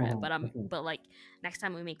over it. Mm-hmm. Mm-hmm. But like next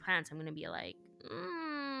time we make plans, I'm gonna be like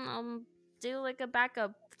I'll do like a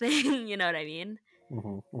backup thing. You know what I mean?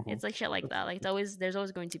 It's like shit like that. Like there's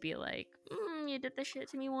always going to be like, you did this shit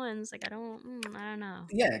to me once. Like I don't know.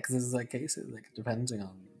 Yeah, because there's like cases like depends Yeah,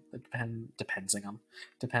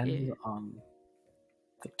 on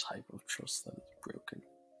the type of trust that is broken.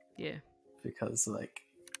 yeah, Because like,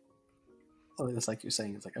 well, it's like you're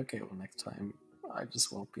saying, it's like, okay, well, next time I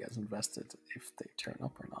just won't be as invested if they turn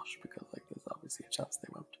up or not, because like there's obviously a chance they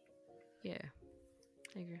won't, yeah.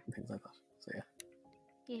 I agree. and things like that. So yeah.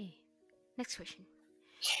 Yeah. Next question.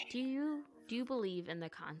 Do you believe in the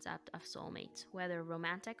concept of soulmates, whether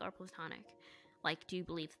romantic or platonic? Like, do you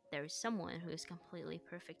believe there is someone who is completely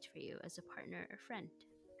perfect for you as a partner or friend?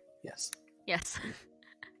 Yes, Yes.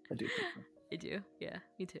 I do think so. I do. Yeah,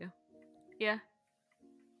 me too. Yeah.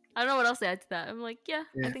 I don't know what else to add to that. I'm like, yeah,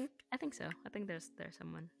 Yeah, I think so. I think there's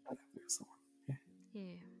someone. I think there's someone. Yeah.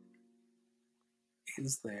 Yeah.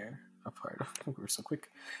 Is there a part of we're so quick?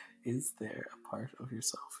 Is there a part of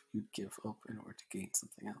yourself you'd give up in order to gain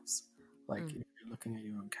something else? Like Mm. if you're looking at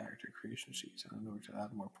your own character creation sheet, and in order to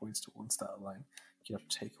add more points to one stat line, you have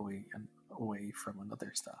to take away from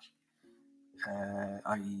another stat.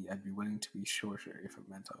 I.e., I'd be willing to be shorter if it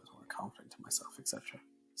meant I was more confident in myself, etc.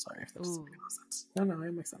 Sorry if that doesn't Ooh. make any sense. No,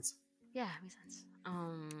 it makes sense. Yeah, makes sense.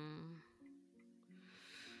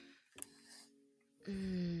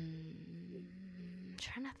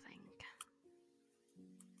 Trying to think.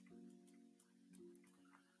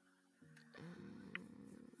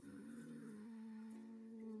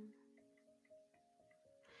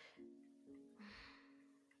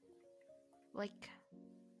 Like,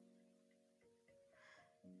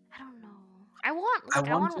 I don't know. I I want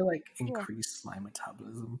want to like yeah. increase my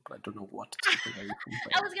metabolism, but I don't know what to take away from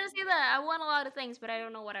I there. was gonna say that. I want a lot of things, but I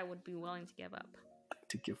don't know what I would be willing to give up.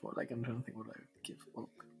 To give what, like, I'm trying to think what I would give up.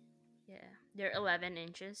 Yeah. They're 11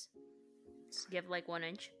 inches. Just give like 1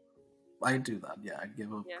 inch. I'd do that, yeah. I'd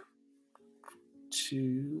give up Yeah.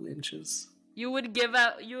 2 inches. You would give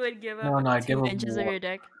up No, I'd give two up inches of one. your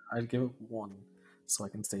dick. I'd give up one so I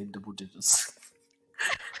can stay in double digits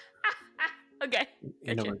Okay.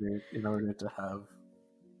 in Gotcha. order to have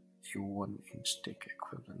a 1 inch dick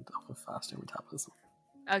equivalent of a faster metabolism.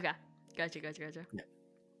 Okay. Gotcha.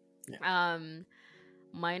 Yeah.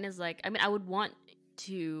 Mine is like, I mean, I would want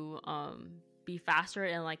to be faster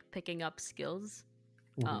in like picking up skills.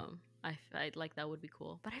 Mm-hmm. I'd like that would be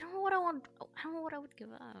cool, but I don't know what I want. I don't know what I would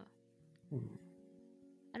give up. Mm-hmm.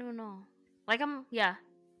 I don't know. Like yeah.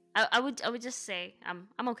 I would just say I'm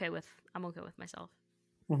okay with myself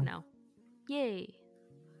Mm-hmm. now. Yay!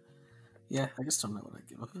 Yeah, I just don't know what I'd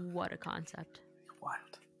give up. What a concept!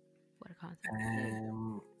 Wild. What a concept!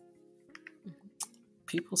 Yay.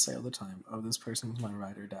 People say all the time, "Oh, this person's my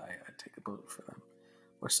ride or die. I'd take a bullet for them,"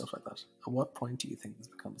 or stuff like that. At what point do you think this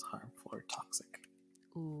becomes harmful or toxic?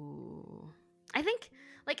 Ooh. I think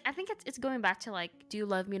it's going back to like, do you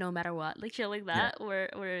love me no matter what? Like shit like Yeah, that,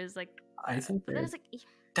 where it's like, I think but then there's it's like,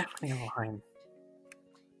 definitely a line.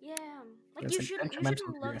 yeah, like It's like you detrimental shouldn't to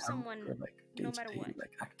your love health someone or like day no to matter day what.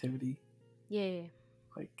 like activity. Yeah.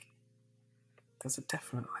 Like there's a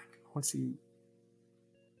definite like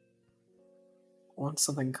once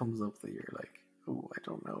something comes up that you're like, oh, I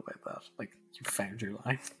don't know about that. Like you found your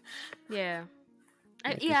line. Yeah.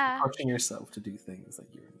 Like if Yeah. you're pushing yourself to do things that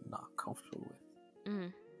you're not comfortable with,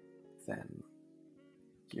 Mm. then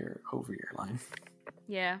you're over your line.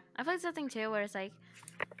 Yeah. I feel like it's something too where it's like,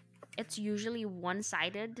 it's usually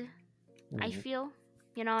one-sided. I feel,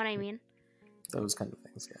 you know what I mean? Those kind of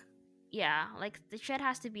things, yeah. Yeah, like the shit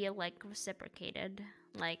has to be like reciprocated.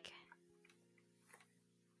 Like,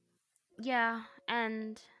 yeah,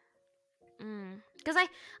 and because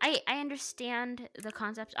I understand the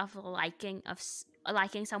concept of liking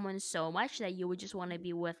someone so much that you would just want to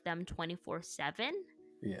be with them 24/7,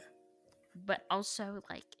 Yeah. but also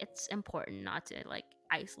like it's important not to like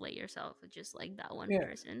isolate yourself with just like that one Yeah.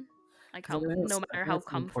 person, like 'Cause how no I matter think how that's an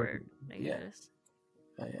comfort important, it yeah. is.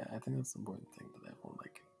 Yeah, I think that's the important thing, that everyone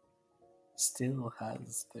like still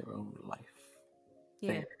has their own life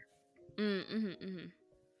Yeah. there. Mm-hmm.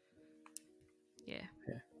 Yeah.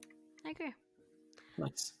 Yeah. I agree.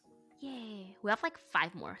 Nice. Yay. We have like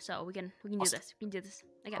 5 more, so we can do Awesome. this. We can do this.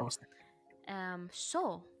 Okay. Awesome.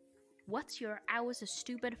 So what's your I was a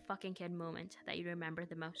stupid fucking kid moment that you remember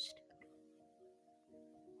the most?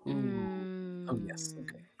 Ooh. Oh yes.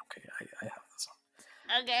 Okay. I have this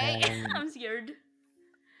Okay. one. I'm scared.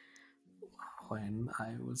 When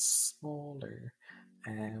I was smaller,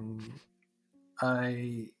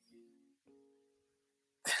 I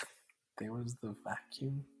there was the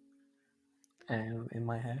vacuum in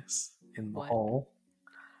my house in the What? hall,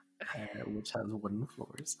 which has wooden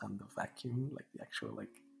floors, and the vacuum, like the actual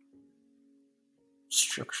like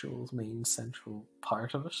structural main central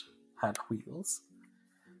part of it had wheels,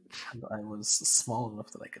 and I was small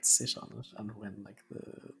enough that I could sit on it. And when like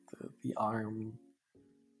the arm,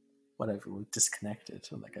 whatever, was disconnected,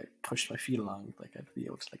 and like I pushed my feet along, like I'd be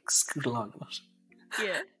able to like scoot along on it.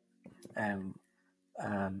 Yeah.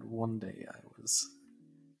 And one day I was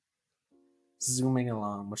zooming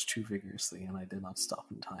along much too vigorously, and I did not stop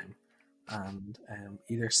in time. And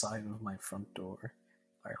either side of my front door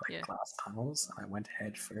are like glass panels, and I went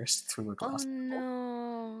head first through a glass panel,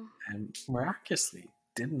 no. and miraculously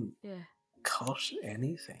didn't cut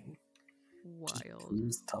anything. Just Wild.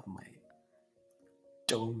 bruised the top of my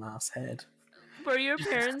dome ass head. Were your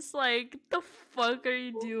parents like, the fuck are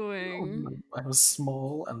you doing? I was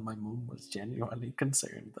small, and my mum was genuinely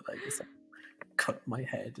concerned that I just like, cut my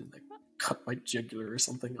head and like cut my jugular or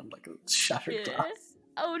something on like a shattered glass.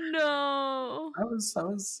 Oh no! I was,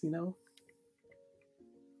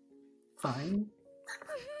 fine.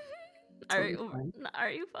 Are you fine?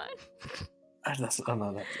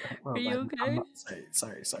 Well, are you okay? I'm not,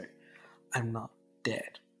 sorry. I'm not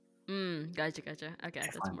dead. Gotcha. Okay,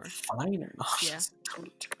 if that's I'm more fine or not. Yeah, that's a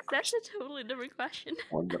totally different question.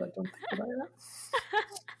 One that I don't think that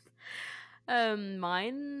I am.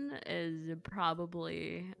 Mine is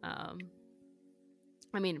probably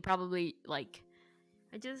probably like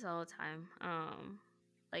I do this all the time.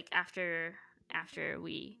 Like after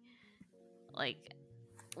we like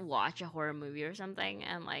watch a horror movie or something,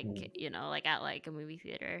 and like like at like a movie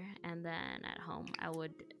theater, and then at home I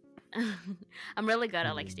would I'm really good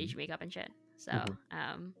at like stage makeup and shit, so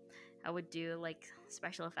I would do like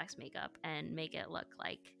special effects makeup and make it look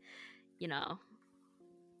like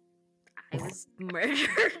I was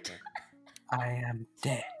murdered. I am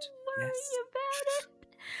dead. Worry about it.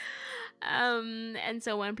 And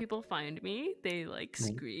so when people find me, they like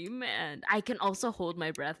scream, and I can also hold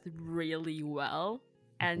my breath really well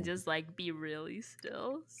and just like be really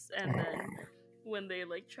still. And then when they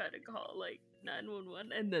like try to call like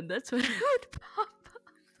 911, and then that's when I would pop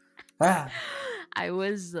up. I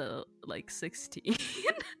was like 16.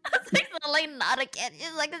 I was like, not again.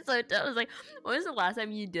 It's like it's so dumb. I was like, when was the last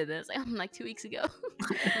time you did this? Like 2 weeks ago.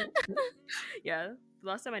 Yeah, the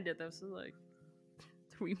last time I did this was like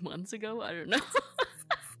 3 months ago. I don't know.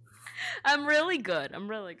 I'm really good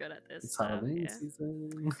at this. It's Halloween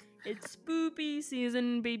season. It's spoopy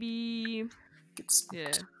season, baby. Get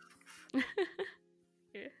spooked.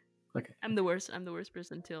 Yeah. Okay. I'm the worst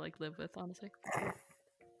person to like live with, honestly.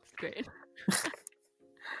 It's great.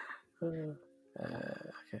 Okay.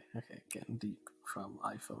 Getting deep from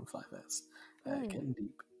iPhone 5S. Getting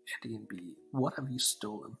deep. Eddie and B. What have you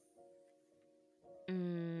stolen?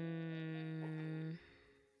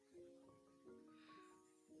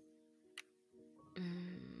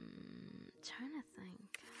 Trying to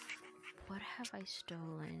think. What have I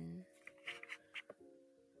stolen?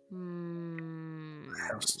 I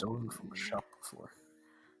have stolen from a shop before.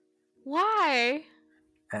 Why?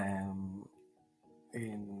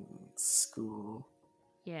 In school.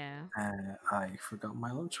 Yeah. I forgot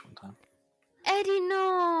my lunch one time. Eddie,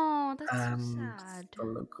 no! That's so sad. The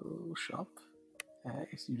local shop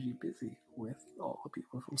is usually busy with all the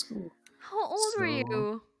people from school. How old were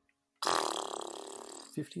you?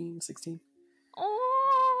 15, 16.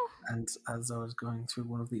 Oh! And as I was going through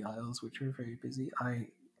one of the aisles, which were very busy, I,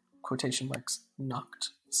 quotation marks,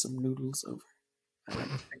 knocked some noodles over. And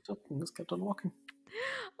I picked up and just kept on walking.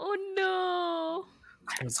 Oh no!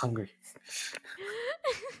 I was hungry.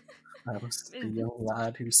 I was the young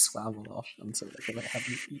lad who swam a lot, and so like, I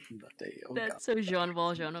hadn't eaten that day. That's so Jean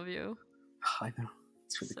Valjean of you. I know.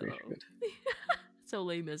 It's for the greater good. So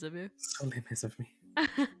lame as of you. So lame as of me.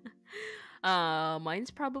 Mine's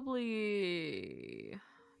probably... I'm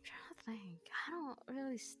trying to think. I don't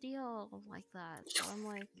really steal like that. So I'm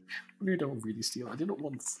like... You don't really steal. I did it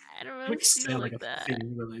once. I don't really steal like that.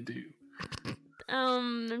 Thing that I do.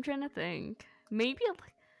 I'm trying to think. Maybe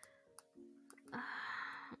like...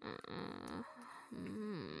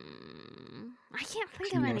 I can't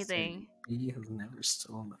think of anything. B has never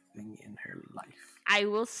stolen a thing in her life. I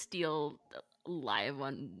will steal live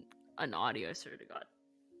on an audio, I swear to God.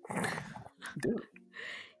 Do it.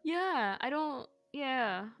 Yeah, I don't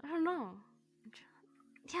know.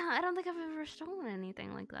 Yeah, I don't think I've ever stolen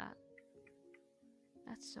anything like that.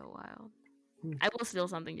 That's so wild. I will steal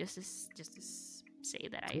something just to say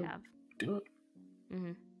that I have. Do it.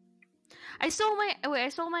 I stole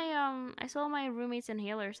my roommate's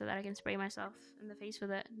inhaler so that I can spray myself in the face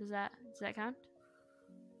with it. Does that count?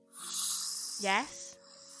 Yes.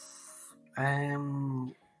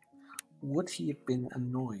 Would he have been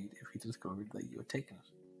annoyed if he discovered that you had taken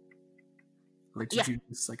it? Like, Yeah. did you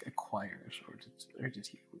just like acquire it, or did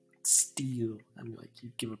you steal and like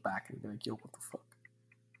you give it back and be like, yo, what the fuck?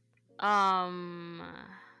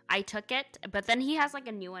 I took it, but then he has like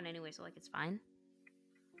a new one anyway, so like it's fine.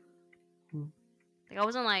 Hmm. Like I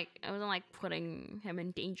wasn't like putting him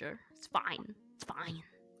in danger. It's fine. It's fine.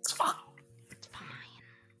 It's fine. It's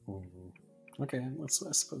fine. Okay, I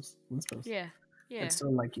suppose. Yeah. Yeah. I'd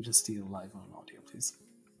still like you to steal live on audio, please.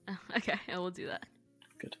 Okay, I will do that.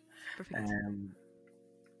 Good. Perfect.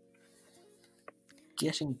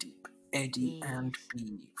 Getting deep. Eddie Yes. and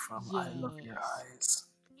B from I Love Your Yes. Eyes.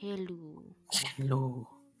 Hello. Hello.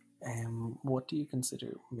 What do you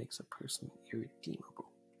consider makes a person irredeemable?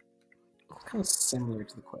 Kind of similar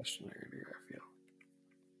to the question earlier, I feel.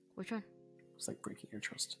 Which one? It's like breaking your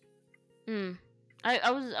trust.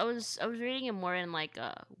 I was reading it more in like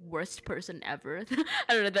worst person ever.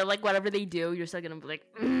 I don't know. That like whatever they do, you're still gonna be like,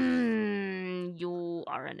 you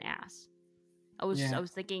are an ass. I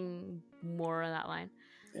was thinking more on that line.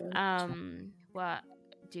 Yeah, What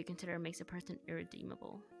do you consider makes a person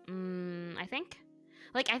irredeemable? I think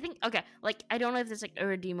okay, like I don't know if it's like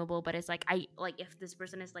irredeemable, but it's like if this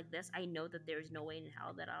person is like this, I know that there's no way in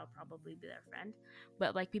hell that I'll probably be their friend.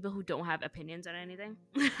 But like people who don't have opinions on anything,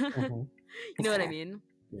 Mm-hmm. you know what I mean?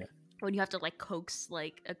 Yeah. When you have to like coax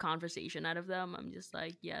like a conversation out of them, I'm just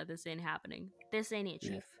like, yeah, this ain't happening. This ain't it,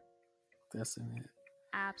 chief. That's it.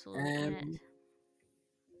 Absolutely ain't it.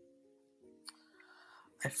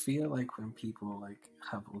 I feel like when people like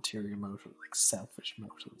have ulterior motives, like selfish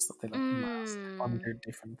motives, that they like mask under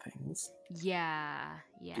different things. Yeah.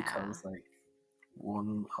 Because like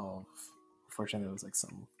one of, unfortunately, there was like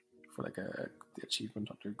some for like the Achievement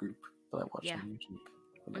Hunter group that I watched on YouTube,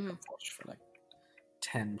 that like I've watched for like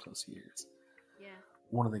 10 plus years. Yeah.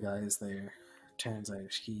 One of the guys there, turns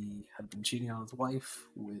out he had been cheating on his wife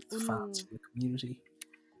with fans from the community,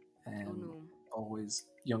 and always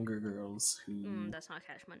younger girls who that's not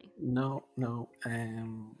Cash Money. No,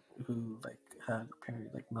 who like had apparently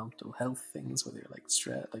like mental health things where they're like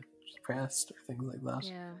like depressed or things like that.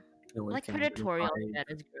 Yeah. You know, Like predatorial that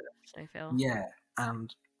is gross, I feel. Yeah,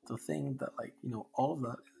 and the thing that like, you know, all of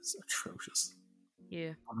that is atrocious.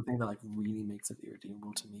 Yeah. And the thing that like really makes it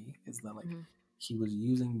irredeemable to me is that like he was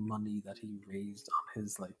using money that he raised on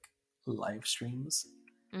his like live streams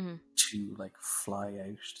to like fly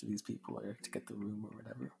out to these people or to get the room or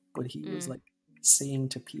whatever. But he was like saying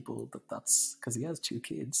to people that that's because he has 2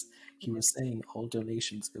 kids. He was saying all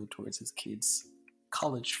donations go towards his kids'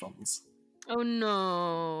 college funds. Oh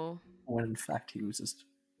no! When in fact he was just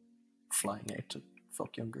flying out to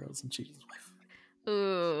fuck young girls and cheat his wife.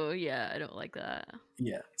 Oh yeah, I don't like that.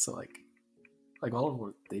 Yeah, so like all of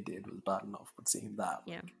what they did was bad enough, but seeing that,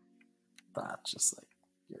 like, that just like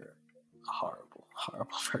you're a horrible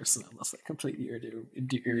person, and that's like completely irritating.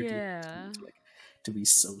 Yeah. To be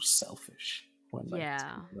so selfish when like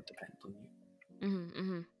that depends on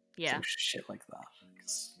you. Yeah. So shit like that.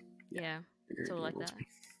 So like that.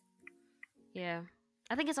 Yeah,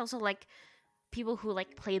 I think it's also like people who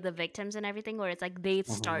like play the victims and everything, where it's like they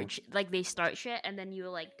start they start shit and then you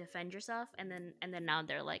like defend yourself, and then now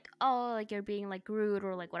they're like, oh, like you're being like rude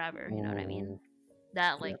or like whatever. You know what I mean?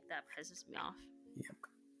 That like that pisses me off. Yep.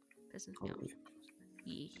 Pisses me off.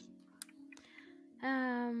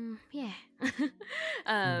 Yeah.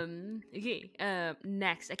 Okay.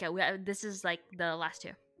 Next. Okay. This is like the last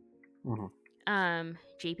 2.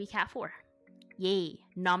 JP Cat 4. Yay.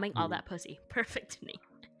 Nomming all that pussy. Perfect name.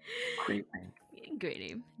 Great name. Great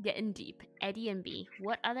name. Getting deep. Eddie and B.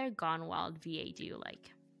 What other Gone Wild VA do you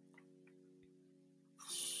like?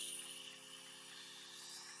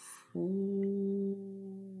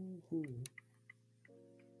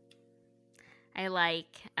 I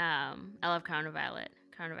like I love Crown of Violet.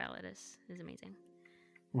 Crown of Violet is amazing.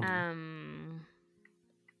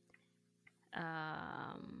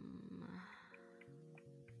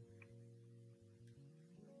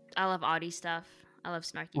 I love Audie stuff. I love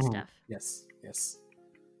snarky stuff. Yes.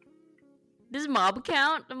 Does Mob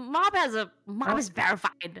count? Mob is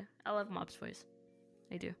verified. I love Mob's voice.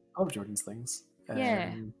 I do. I love Jordan's things.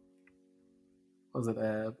 Yeah. Was it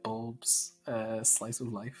Bulb's slice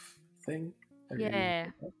of life thing?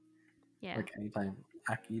 Yeah. Yeah. Like anytime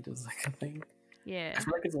Aki does like a thing. Yeah. I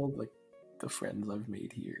feel like it's all like the friends I've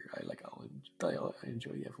made here. I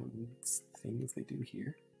enjoy everyone's things they do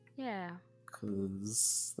here. Yeah.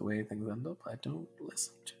 Because the way things end up, I don't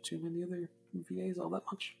listen to too many other VAs all that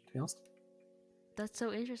much, to be honest. That's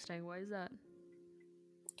so interesting. Why is that?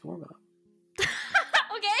 Don't worry about it.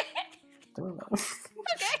 Okay. Don't worry about it.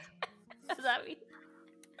 Okay. What does that mean?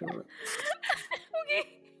 Don't worry. Okay.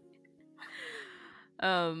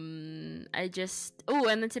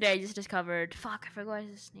 and then today I just discovered. Fuck, I forgot what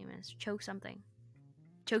his name is. Choke something.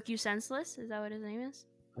 Choke You Senseless. Is that what his name is?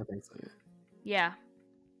 I think so. Yeah.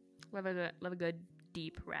 Love a good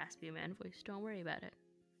deep raspy man voice. Don't worry about it.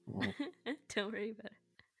 Yeah. Don't worry about it.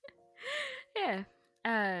 Yeah.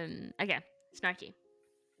 Okay. Snarky.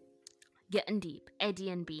 Getting deep. Eddie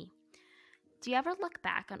and B. Do you ever look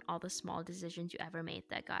back on all the small decisions you ever made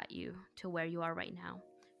that got you to where you are right now?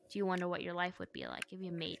 Do you wonder what your life would be like if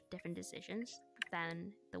you made different decisions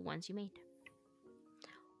than the ones you made?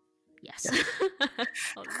 Yes.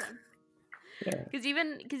 All the time. Yeah. Because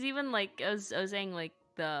even like I was saying, like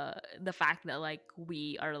the fact that like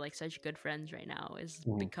we are like such good friends right now is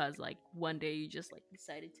because like one day you just like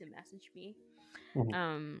decided to message me.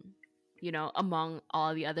 You know, among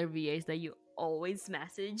all the other VAs that you always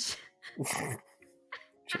message.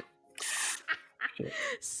 Shit.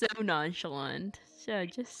 So nonchalant. So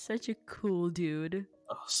just such a cool dude.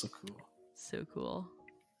 Oh, so cool. So cool.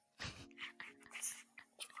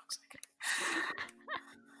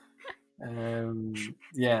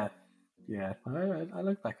 Yeah. I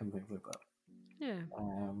look back on things like that. Yeah.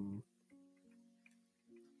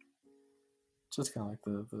 Just kind of like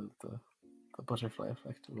the butterfly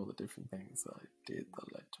effect of all the different things that I did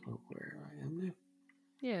that led to where I am now.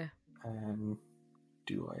 Yeah.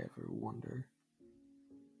 Do I ever wonder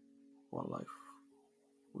what life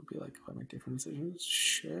would be like if I made different decisions?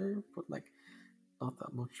 Sure, but like not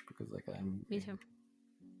that much because like I'm Me too.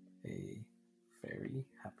 in a very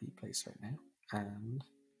happy place right now, and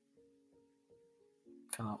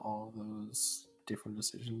kind of all those different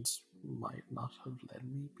decisions might not have led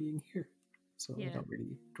me being here. So I don't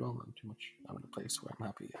really dwell on them too much. I'm in a place where I'm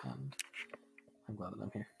happy and I'm glad that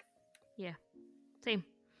I'm here. Yeah. Same.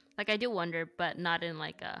 Like I do wonder, but not in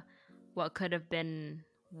like a what could have been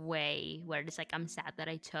way where it's like I'm sad that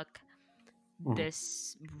I took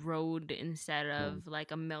this road instead of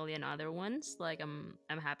like a million other ones. Like I'm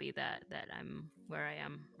happy that I'm where I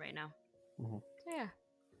am right now. So yeah.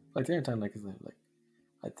 Like the only time like is like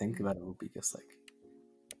I think about it would be just like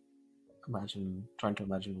trying to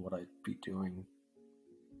imagine what I'd be doing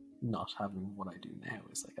not having what I do now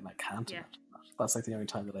is like, and I can't imagine that. That's like the only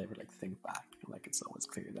time that I ever like think back and like it's always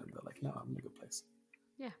clear then that like no, I'm in a good place.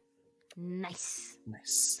 Yeah. Nice.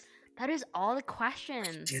 That is all the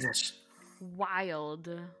questions. Did it. Wild.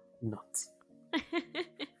 Nuts. All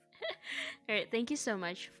right, thank you so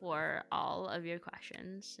much for all of your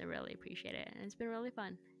questions. I really appreciate it, and it's been really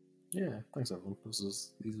fun. Yeah, thanks everyone.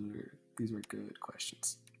 These were good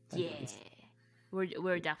questions.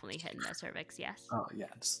 We're definitely hitting that cervix. Yes. Oh yeah,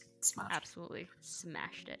 just smashed. Absolutely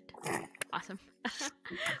smashed it. Awesome.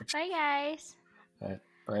 Bye guys. All right,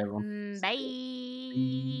 bye everyone.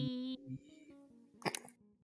 Bye.